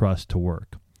our trust to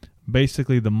work.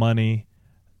 Basically, the money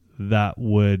that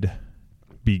would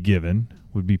be given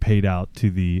would be paid out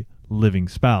to the living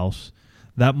spouse.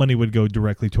 That money would go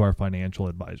directly to our financial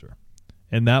advisor.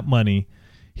 And that money,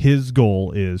 his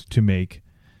goal is to make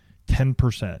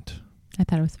 10%. I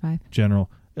thought it was 5. General.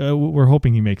 We're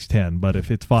hoping he makes 10, but if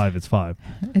it's 5, it's 5.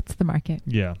 It's the market.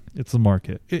 Yeah, it's the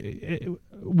market.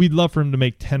 We'd love for him to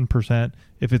make 10%.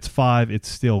 If it's 5, it's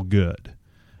still good.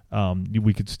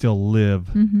 We could still live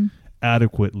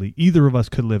adequately. Either of us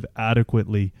could live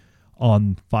adequately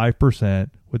on 5%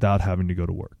 without having to go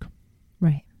to work.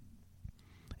 Right.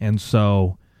 And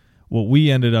so what we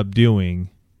ended up doing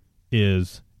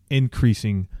is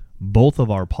increasing both of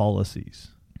our policies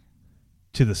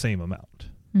to the same amount.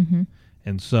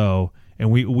 And so,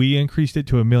 and we increased it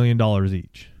to $1 million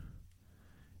each.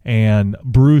 And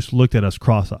Bruce looked at us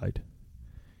cross-eyed.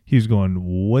 He was going,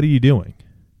 what are you doing?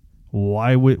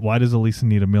 Why does Elisa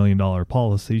need $1 million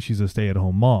policy? She's a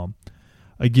stay-at-home mom.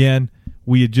 Again,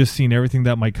 we had just seen everything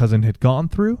that my cousin had gone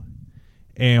through.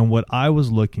 And what I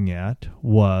was looking at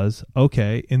was,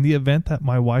 okay, in the event that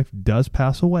my wife does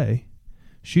pass away,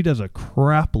 she does a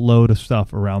crap load of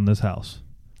stuff around this house.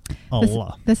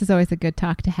 This is always a good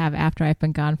talk to have after I've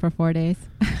been gone for 4 days.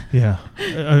 Yeah.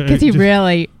 Because he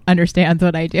really understands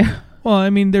what I do. Well, I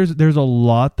mean, there's a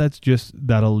lot that's just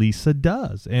that Elisa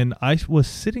does. And I was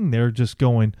sitting there just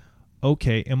going,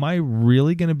 okay, am I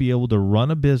really going to be able to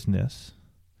run a business?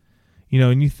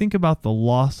 And you think about the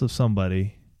loss of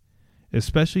somebody,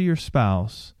 especially your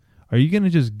spouse. Are you going to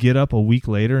just get up a week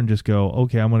later and just go,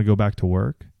 okay, I'm going to go back to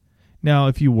work? Now,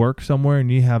 if you work somewhere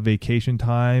and you have vacation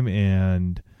time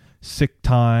and sick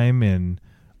time and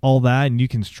all that, and you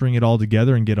can string it all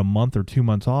together and get a month or 2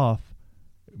 months off,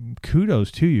 kudos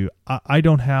to you. I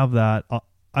don't have that.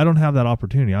 I don't have that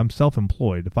opportunity. I'm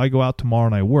self-employed. If I go out tomorrow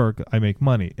and I work, I make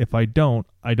money. If I don't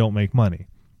make money.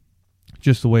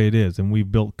 Just the way it is. And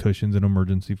we've built cushions and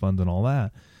emergency funds and all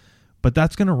that. But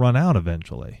that's going to run out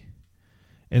eventually.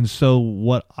 And so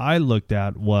what I looked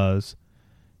at was,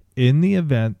 in the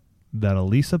event that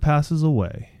Elisa passes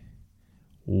away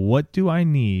what do I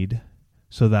need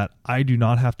so that I do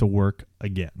not have to work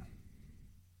again?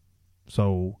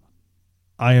 So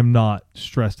I am not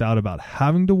stressed out about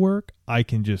having to work. I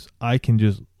can just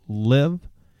live,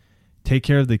 take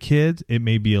care of the kids. It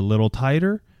may be a little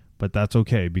tighter, but that's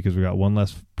okay because we got one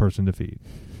less person to feed.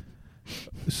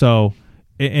 So,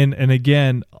 and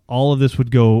again, all of this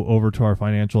would go over to our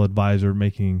financial advisor,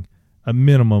 making a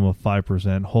minimum of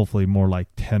 5%, hopefully more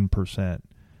like 10%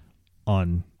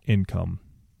 on income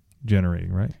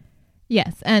generating, right?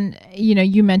 Yes. And,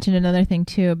 you mentioned another thing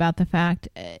too about the fact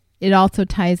it also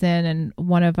ties in, and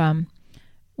one of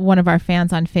our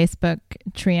fans on Facebook,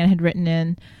 Trianne, had written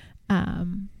in,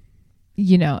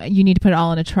 you need to put it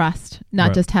all in a trust, not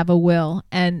Right. just have a will.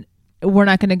 And we're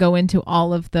not going to go into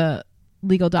all of the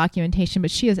legal documentation, but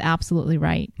she is absolutely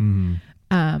right.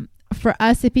 Mm-hmm. For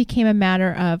us, it became a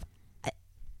matter of,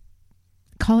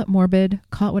 call it morbid,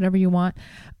 call it whatever you want.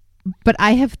 But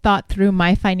I have thought through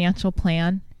my financial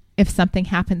plan. If something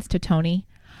happens to Tony,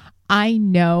 I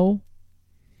know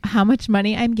how much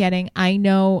money I'm getting. I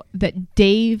know that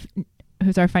Dave,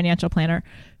 who's our financial planner,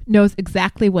 knows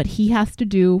exactly what he has to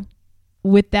do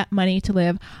with that money to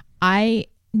live. I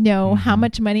know how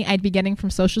much money I'd be getting from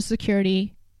Social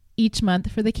Security each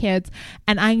month for the kids.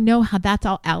 And I know how that's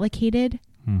all allocated.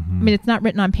 Mm-hmm. I mean, it's not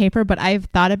written on paper, but I've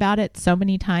thought about it so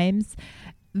many times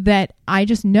that I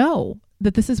just know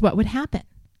that this is what would happen.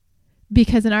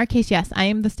 Because in our case, yes, I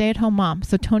am the stay-at-home mom.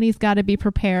 So Tony's got to be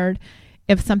prepared.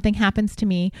 If something happens to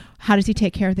me, how does he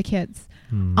take care of the kids?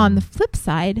 Mm-hmm. On the flip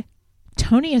side,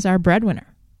 Tony is our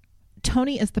breadwinner.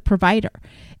 Tony is the provider.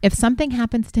 If something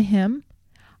happens to him,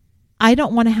 I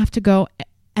don't want to have to go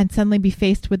and suddenly be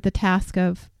faced with the task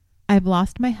of, I've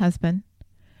lost my husband.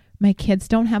 My kids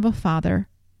don't have a father.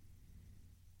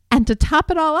 And to top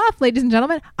it all off, ladies and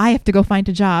gentlemen, I have to go find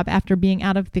a job after being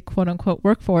out of the quote-unquote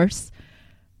workforce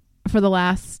for the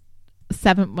last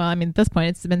at this point,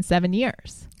 it's been 7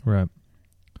 years. Right.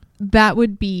 That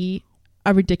would be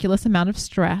a ridiculous amount of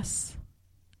stress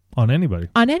On anybody.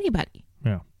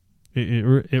 Yeah.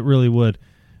 It really would.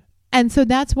 And so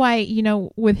that's why,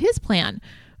 with his plan,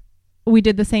 we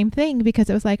did the same thing, because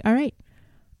it was like, all right,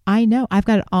 I know I've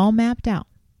got it all mapped out.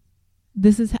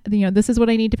 This is what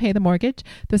I need to pay the mortgage.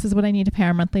 This is what I need to pay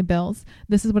our monthly bills.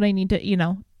 This is what I need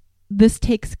to, this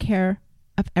takes care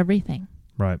of everything.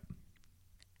 Right.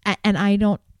 And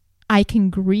I can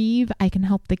grieve. I can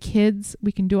help the kids.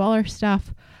 We can do all our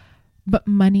stuff, but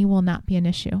money will not be an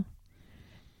issue.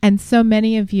 And so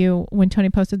many of you, when Tony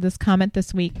posted this comment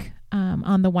this week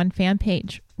on the One Fan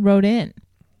page, wrote in,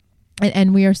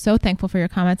 and we are so thankful for your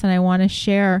comments. And I want to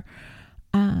share,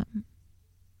 some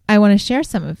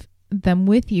of them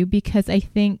with you, because I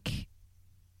think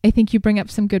you bring up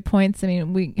some good points. I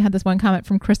mean, we had this one comment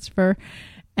from Christopher,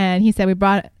 and he said, we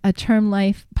brought a term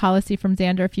life policy from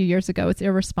Xander a few years ago. It's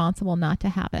irresponsible not to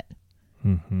have it.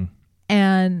 Mm-hmm.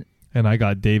 And I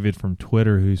got David from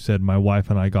Twitter who said, my wife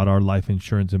and I got our life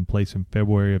insurance in place in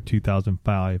February of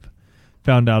 2005.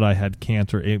 Found out I had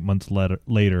cancer 8 months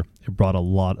later. It brought a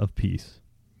lot of peace.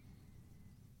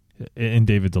 And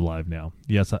David's alive now.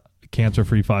 Yes,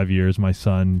 cancer-free 5 years. My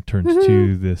son turns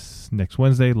 2 this next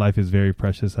Wednesday. Life is very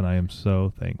precious, and I am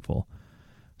so thankful.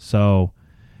 So,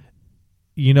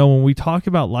 when we talk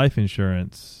about life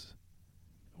insurance,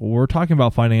 we're talking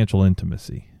about financial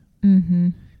intimacy. mm-hmm.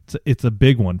 It's a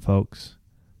big one, folks.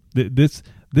 This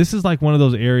is like one of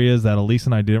those areas that Elise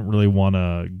and I didn't really want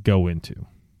to go into.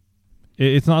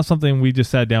 It's not something we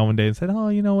just sat down one day and said, "Oh,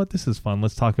 you know what? This is fun.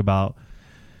 Let's talk about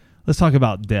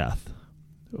death."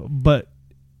 But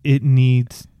it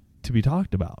needs to be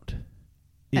talked about.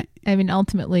 I mean,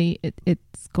 ultimately,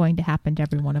 it's going to happen to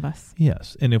every one of us.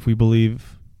 Yes, and if we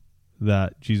believe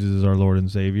that Jesus is our Lord and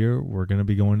Savior, we're going to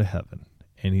be going to heaven,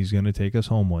 and He's going to take us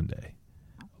home one day.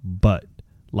 But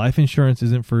life insurance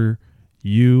isn't for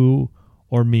you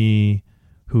or me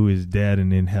who is dead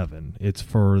and in heaven. It's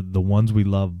for the ones we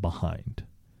love behind.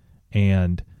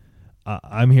 And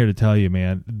I'm here to tell you,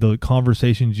 man, the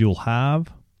conversations you'll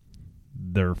have,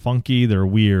 they're funky, they're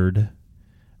weird,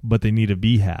 but they need to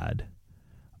be had.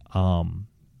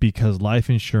 Because life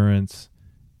insurance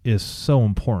is so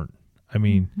important. I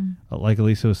mean, like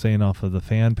Elisa was saying off of the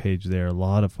fan page there, a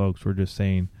lot of folks were just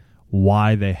saying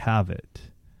why they have it.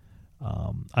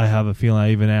 I have a feeling,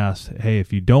 I even asked, hey,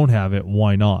 if you don't have it,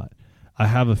 why not? I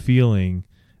have a feeling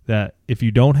that if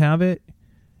you don't have it,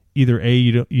 either A,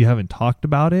 you haven't talked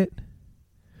about it,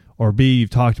 or B, you've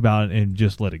talked about it and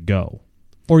just let it go,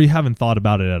 or you haven't thought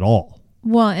about it at all.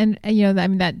 Well, and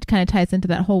that kind of ties into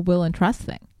that whole will and trust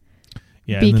thing.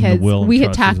 Yeah, because we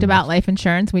had trust talked about life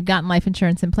insurance. We'd gotten life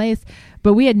insurance in place,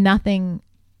 but we had nothing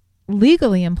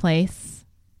legally in place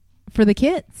for the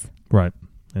kids. Right.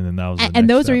 And then that was And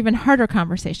those are even harder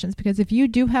conversations, because if you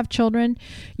do have children,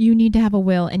 you need to have a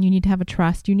will and you need to have a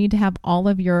trust. You need to have all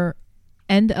of your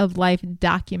end of life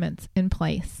documents in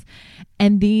place.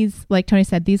 And these, like Tony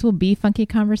said, these will be funky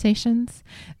conversations.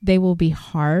 They will be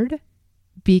hard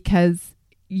because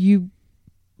you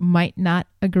might not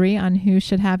agree on who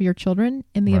should have your children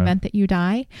in the event that you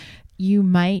die. You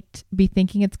might be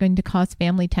thinking it's going to cause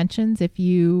family tensions if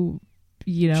you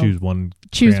choose one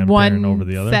over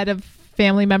the other set of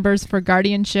family members for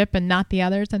guardianship and not the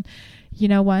others. And you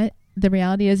know what? The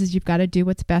reality is you've got to do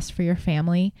what's best for your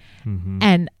family. Mm-hmm.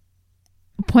 And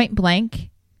point blank,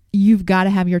 you've got to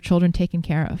have your children taken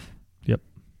care of. Yep.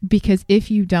 Because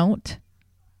if you don't,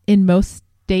 in most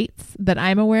states that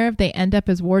I'm aware of, they end up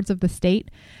as wards of the state.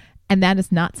 And that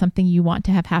is not something you want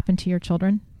to have happen to your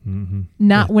children. Mm-hmm.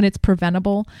 Not when it's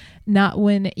preventable, not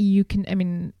when you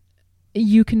can,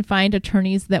 you can find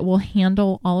attorneys that will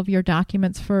handle all of your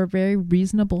documents for a very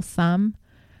reasonable sum.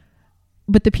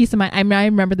 But the peace of mind, I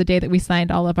remember the day that we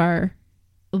signed all of our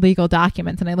legal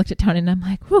documents, and I looked at Tony and I'm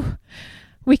like, whew,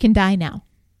 we can die now.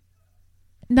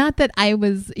 Not that I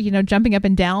was, jumping up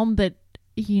and down that,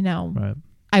 right.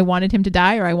 I wanted him to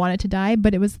die or I wanted to die,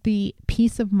 but it was the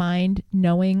peace of mind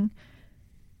knowing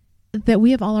that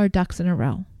we have all our ducks in a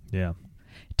row. Yeah.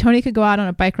 Tony could go out on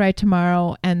a bike ride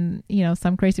tomorrow and,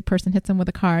 some crazy person hits him with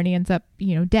a car and he ends up,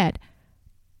 dead.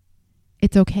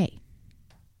 It's okay.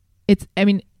 It's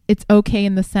okay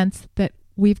in the sense that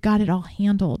we've got it all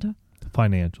handled.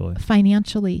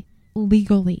 Financially,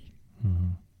 legally.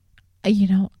 Mm-hmm.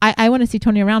 I want to see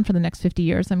Tony around for the next 50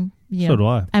 years. So do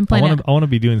I. I'm planning. I want to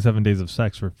be doing 7 days of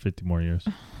sex for 50 more years.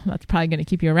 That's probably going to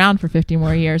keep you around for 50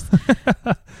 more years.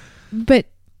 But,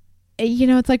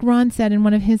 it's like Ron said in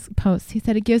one of his posts. He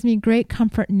said, it gives me great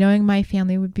comfort knowing my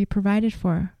family would be provided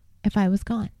for if I was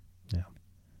gone. Yeah.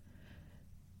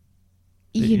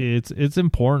 It's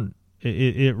important.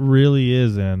 It really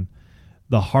is. And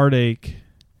the heartache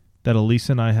that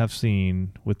Elisa and I have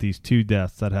seen with these 2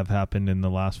 deaths that have happened in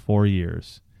the last 4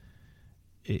 years,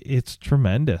 it's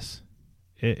tremendous.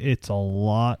 It's a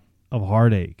lot of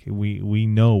heartache. We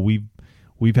know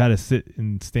we've had to sit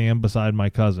and stand beside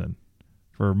my cousin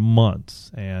for months,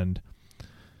 and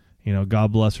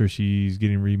God bless her, she's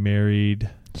getting remarried.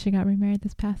 She got remarried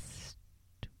this past,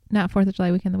 not 4th of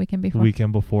July weekend, the weekend before. The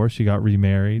weekend before she got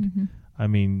remarried.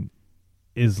 Mm-hmm.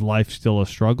 Is life still a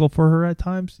struggle for her at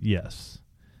times? Yes.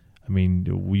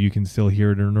 You can still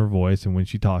hear it in her voice, and when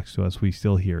she talks to us, we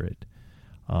still hear it.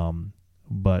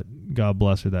 But God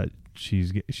bless her that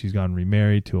she's gotten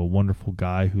remarried to a wonderful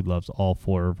guy who loves all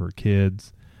 4 of her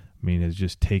kids. Has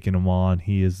just taken them on.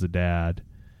 He is the dad,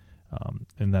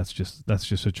 and that's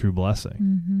just a true blessing.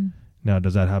 Mm-hmm. Now,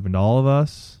 does that happen to all of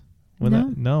us?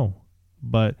 No. No.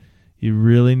 But you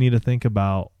really need to think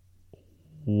about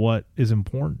what is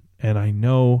important. And I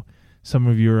know some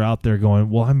of you are out there going,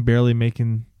 well, I'm barely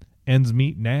making ends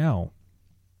meet now.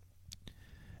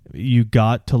 You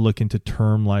got to look into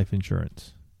term life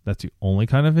insurance. That's the only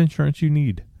kind of insurance you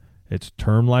need. It's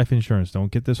term life insurance.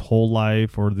 Don't get this whole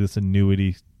life or this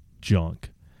annuity junk.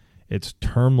 It's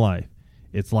term life.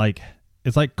 It's like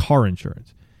car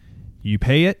insurance. You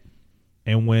pay it,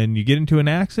 and when you get into an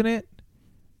accident,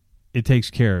 it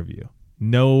takes care of you.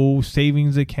 No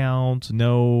savings accounts,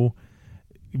 no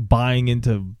buying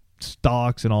into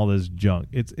stocks and all this junk.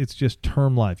 It's just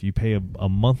term life. You pay a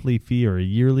monthly fee or a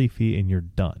yearly fee, and you're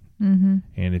done. Mm-hmm.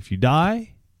 And if you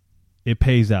die, it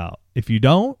pays out. If you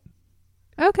don't,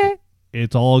 okay,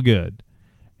 it's all good.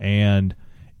 And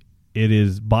it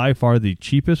is by far the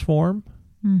cheapest form.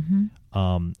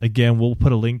 Mm-hmm. Again, we'll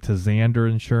put a link to Xander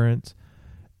Insurance.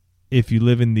 If you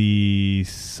live in the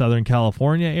Southern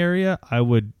California area, I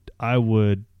would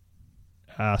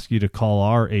ask you to call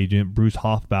our agent, Bruce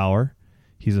Hoffbauer.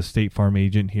 He's a State Farm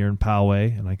agent here in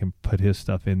Poway, and I can put his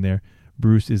stuff in there.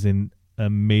 Bruce is an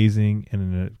amazing and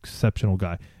an exceptional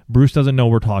guy. Bruce doesn't know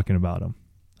we're talking about him.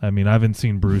 I haven't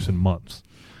seen Bruce in months.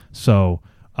 So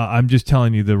I'm just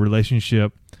telling you the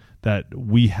relationship that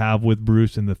we have with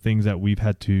Bruce and the things that we've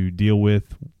had to deal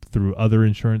with through other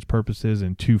insurance purposes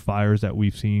and 2 fires that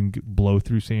we've seen blow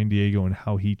through San Diego and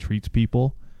how he treats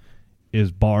people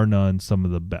is bar none some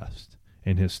of the best.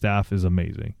 And his staff is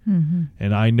amazing. Mm-hmm.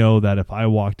 And I know that if I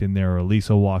walked in there or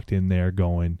Elisa walked in there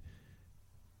going,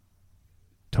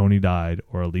 Tony died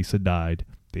or Elisa died,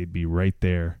 they'd be right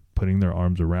there putting their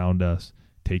arms around us,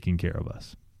 taking care of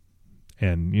us.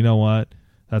 And you know what?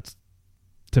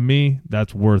 To me,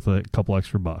 that's worth a couple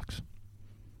extra bucks.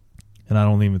 And I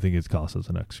don't even think it's cost us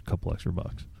couple extra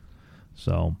bucks.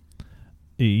 So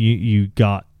you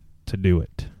got to do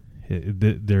it.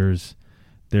 There's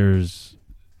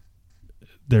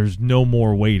there's no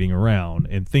more waiting around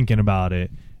and thinking about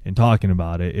it and talking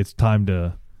about it. It's time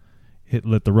to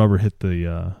let the rubber hit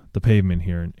the pavement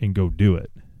here and go do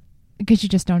it. Because you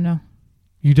just don't know.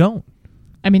 You don't.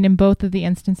 I mean, in both of the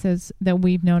instances that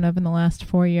we've known of in the last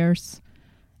 4 years,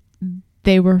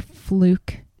 they were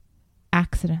fluke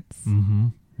accidents. Mm-hmm.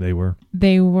 They were.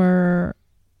 They were,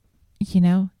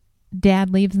 Dad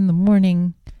leaves in the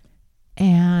morning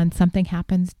and something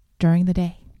happens during the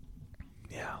day.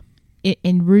 Yeah.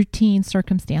 In routine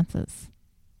circumstances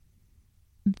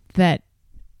that,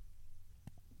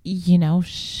 it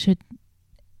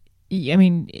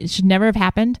should never have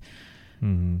happened.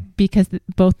 Mm-hmm. Because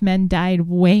both men died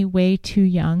way, way too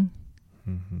young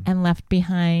mm-hmm. and left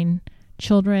behind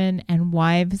children and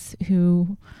wives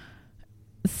who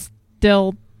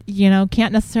still,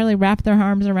 can't necessarily wrap their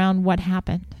arms around what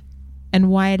happened and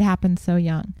why it happened so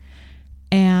young.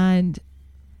 And,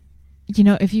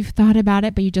 if you've thought about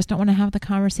it, but you just don't want to have the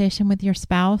conversation with your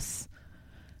spouse,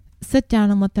 sit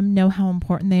down and let them know how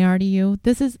important they are to you.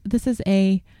 This is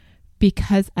a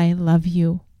because I love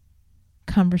you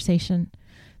conversation.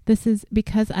 This is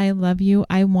because I love you.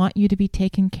 I want you to be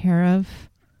taken care of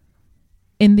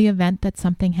in the event that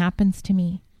something happens to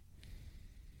me.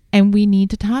 And we need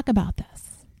to talk about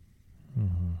this.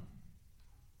 Mm-hmm.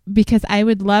 Because I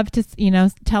would love to,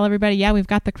 tell everybody, yeah, we've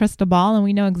got the crystal ball and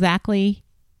we know exactly,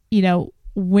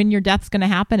 when your death's going to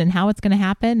happen and how it's going to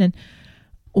happen. And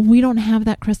we don't have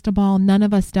that crystal ball. None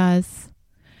of us does.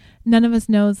 None of us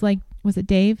knows, like, was it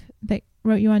Dave that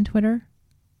wrote you on Twitter?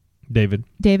 David.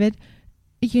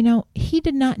 He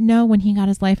did not know when he got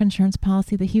his life insurance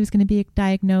policy that he was going to be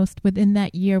diagnosed within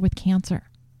that year with cancer.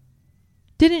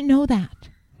 Didn't know that.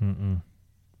 Mm-mm.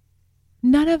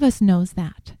 None of us knows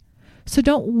that. So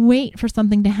don't wait for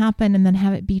something to happen and then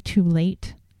have it be too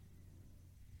late.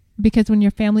 Because when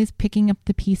your family's picking up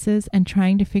the pieces and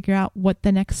trying to figure out what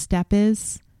the next step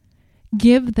is,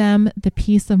 give them the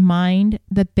peace of mind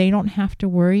that they don't have to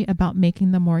worry about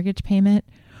making the mortgage payment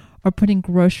or putting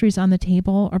groceries on the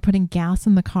table or putting gas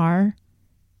in the car.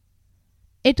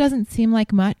 It doesn't seem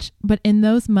like much, but in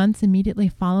those months immediately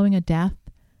following a death,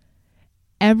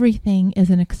 everything is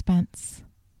an expense.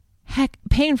 Heck,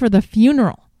 paying for the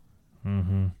funeral.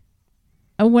 Mm-hmm.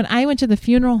 When I went to the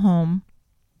funeral home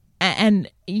and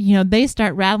they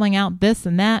start rattling out this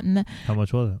and that. And how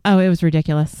much was it? Oh, it was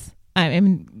ridiculous. I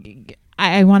mean,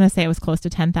 I want to say it was close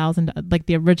to $10,000, like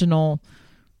the original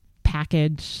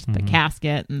package, the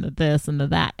casket and the this and the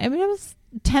that. I mean, it was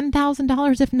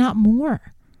 $10,000, if not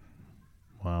more.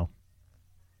 Wow.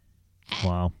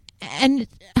 And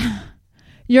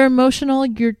you're emotional.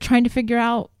 You're trying to figure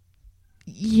out,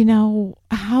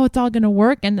 how it's all going to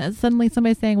work. And suddenly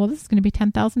somebody's saying, well, this is going to be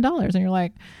 $10,000. And you're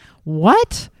like,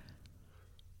 what?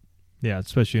 Yeah,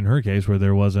 especially in her case where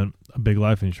there wasn't a big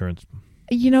life insurance.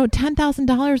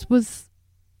 $10,000 was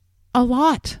a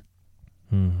lot.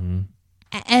 Mm-hmm.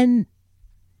 And,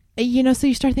 so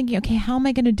you start thinking, okay, how am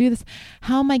I going to do this?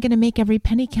 How am I going to make every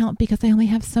penny count because I only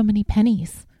have so many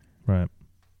pennies? Right.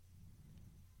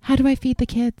 How do I feed the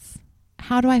kids?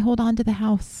 How do I hold on to the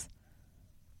house?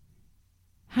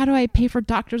 How do I pay for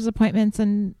doctor's appointments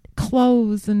and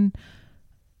clothes and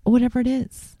whatever it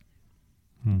is?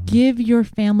 Mm-hmm. Give your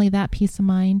family that peace of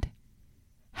mind.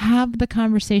 Have the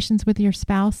conversations with your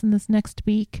spouse in this next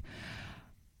week.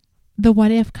 The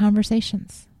what if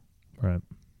conversations. Right.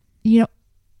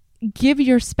 Give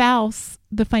your spouse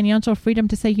the financial freedom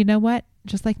to say, you know what?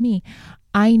 Just like me,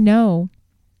 I know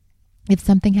if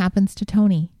something happens to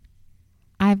Tony,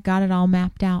 I've got it all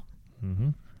mapped out.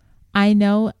 Mm-hmm. I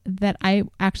know that I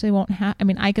actually won't have,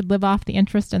 I could live off the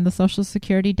interest and the Social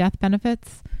Security death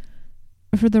benefits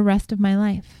for the rest of my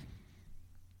life.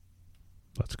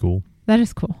 That's cool. That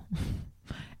is cool.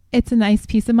 It's a nice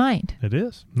peace of mind. It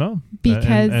is. No.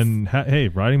 Because hey,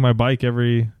 riding my bike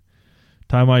every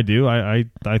time I do, I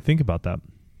think about that.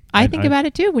 I think about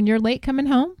it too. When you're late coming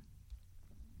home.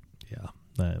 Yeah.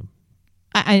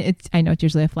 I know it's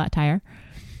usually a flat tire,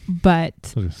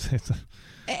 but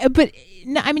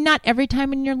not every time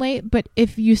when you're late, but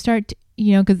if you start,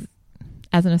 because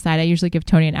as an aside, I usually give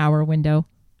Tony an hour window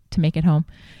to make it home.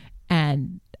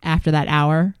 And after that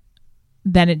hour,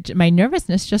 then my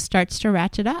nervousness just starts to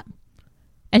ratchet up.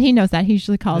 And he knows that. He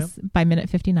usually calls by minute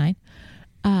 59.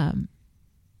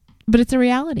 But it's a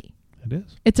reality. It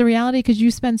is. It's a reality because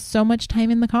you spend so much time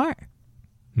in the car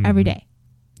every day.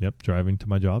 Yep, driving to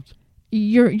my jobs.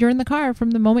 You're in the car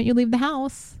from the moment you leave the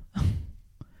house,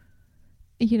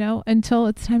 until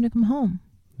it's time to come home.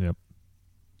 Yep.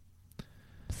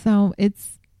 So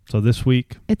this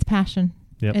week. It's passion.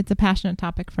 Yep. It's a passionate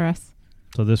topic for us.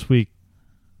 So this week,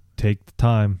 take the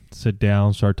time, sit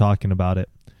down, start talking about it.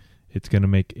 It's going to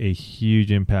make a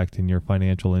huge impact in your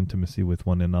financial intimacy with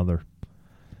one another.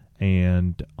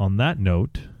 And on that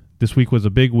note, this week was a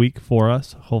big week for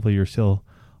us. Hopefully you're still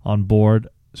on board.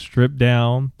 Strip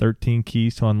Down, 13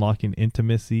 Keys to Unlocking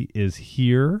Intimacy is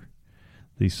here.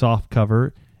 The soft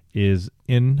cover is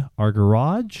in our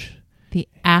garage. The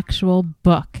actual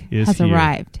book has here.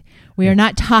 arrived. We are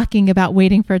not talking about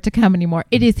waiting for it to come anymore.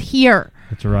 It is here.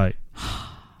 That's right.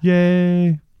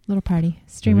 Yay. Little party.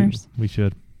 Streamers. We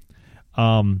should.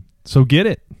 So get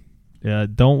it.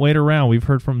 Don't wait around. We've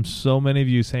heard from so many of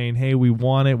you saying, hey, we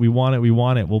want it, we want it, we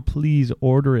want it. Well, please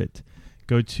order it.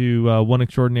 Go to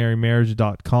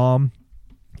oneextraordinarymarriage.com.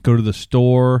 Go to the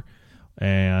store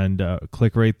and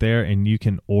click right there, and you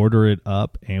can order it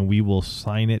up, and we will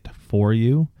sign it for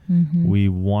you. Mm-hmm. We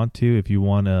want to. If you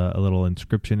want a little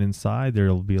inscription inside, there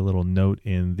will be a little note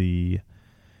in the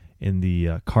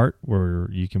cart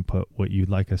where you can put what you'd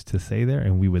like us to say there,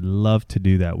 and we would love to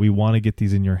do that. We want to get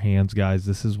these in your hands, guys.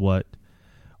 This is what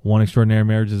One Extraordinary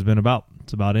Marriage has been about.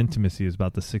 It's about intimacy. It's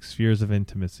about the 6 spheres of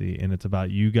intimacy, and it's about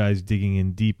you guys digging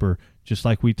in deeper, just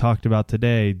like we talked about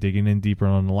today, digging in deeper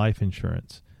on life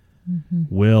insurance,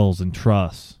 wills, and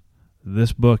trusts.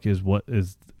 This book is what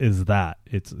is that.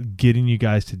 It's getting you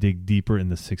guys to dig deeper in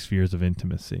the 6 spheres of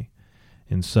intimacy.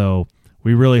 And so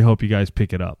we really hope you guys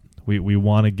pick it up. We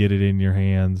want to get it in your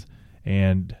hands,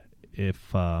 and if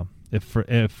for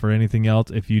anything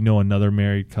else, if you know another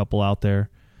married couple out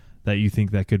there that you think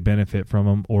that could benefit from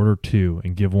them, order 2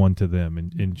 and give 1 to them,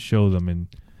 and show them and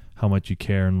how much you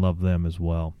care and love them as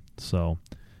well. So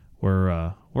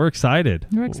we're excited.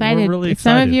 We're excited. We're really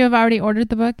excited. Some of you have already ordered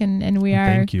the book, and we are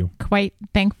Thank you. Quite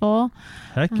thankful.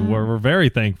 Heck, we're very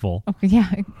thankful.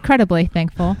 Yeah, incredibly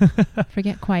thankful.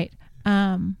 Forget quite.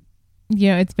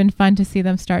 It's been fun to see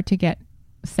them start to get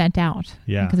sent out.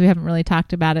 Yeah. Because we haven't really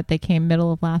talked about it. They came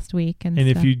middle of last week. And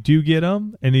if you do get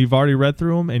them and you've already read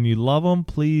through them and you love them,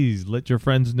 please let your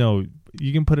friends know.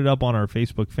 You can put it up on our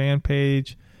Facebook fan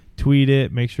page, tweet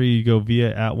it. Make sure you go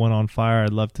via @OneOnFire.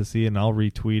 I'd love to see it, and I'll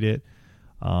retweet it.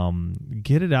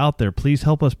 Get it out there. Please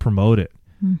help us promote it.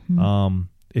 Mm-hmm.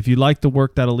 If you like the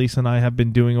work that Elisa and I have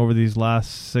been doing over these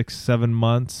last 6-7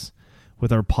 months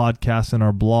with our podcast and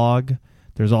our blog,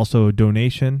 there's also a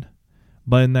donation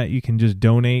button that you can just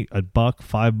donate $1,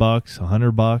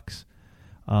 $5,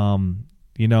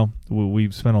 $100.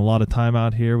 We've spent a lot of time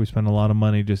out here. We spent a lot of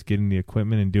money just getting the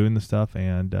equipment and doing the stuff.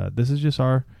 And this is just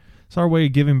our way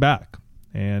of giving back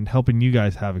and helping you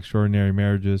guys have extraordinary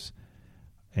marriages.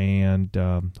 And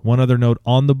one other note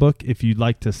on the book, if you'd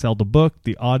like to sell the book,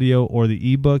 the audio, or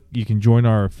the ebook, you can join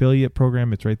our affiliate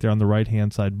program. It's right there on the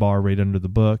right-hand side bar right under the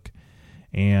book.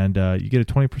 And you get a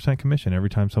 20% commission every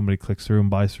time somebody clicks through and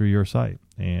buys through your site.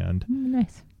 And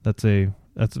nice. That's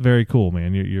very cool,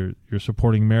 man. You're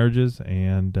supporting marriages,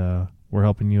 and we're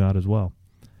helping you out as well.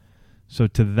 So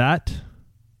to that,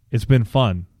 it's been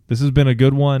fun. This has been a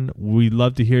good one. We'd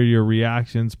love to hear your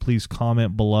reactions. Please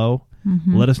comment below.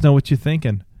 Mm-hmm. Let us know what you're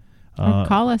thinking. Or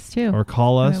call us too. Or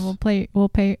call us. We'll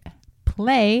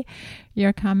play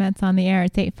your comments on the air.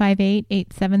 It's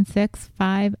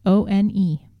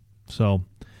 858-876-50NE. So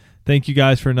thank you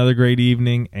guys for another great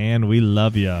evening, and we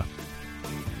love you.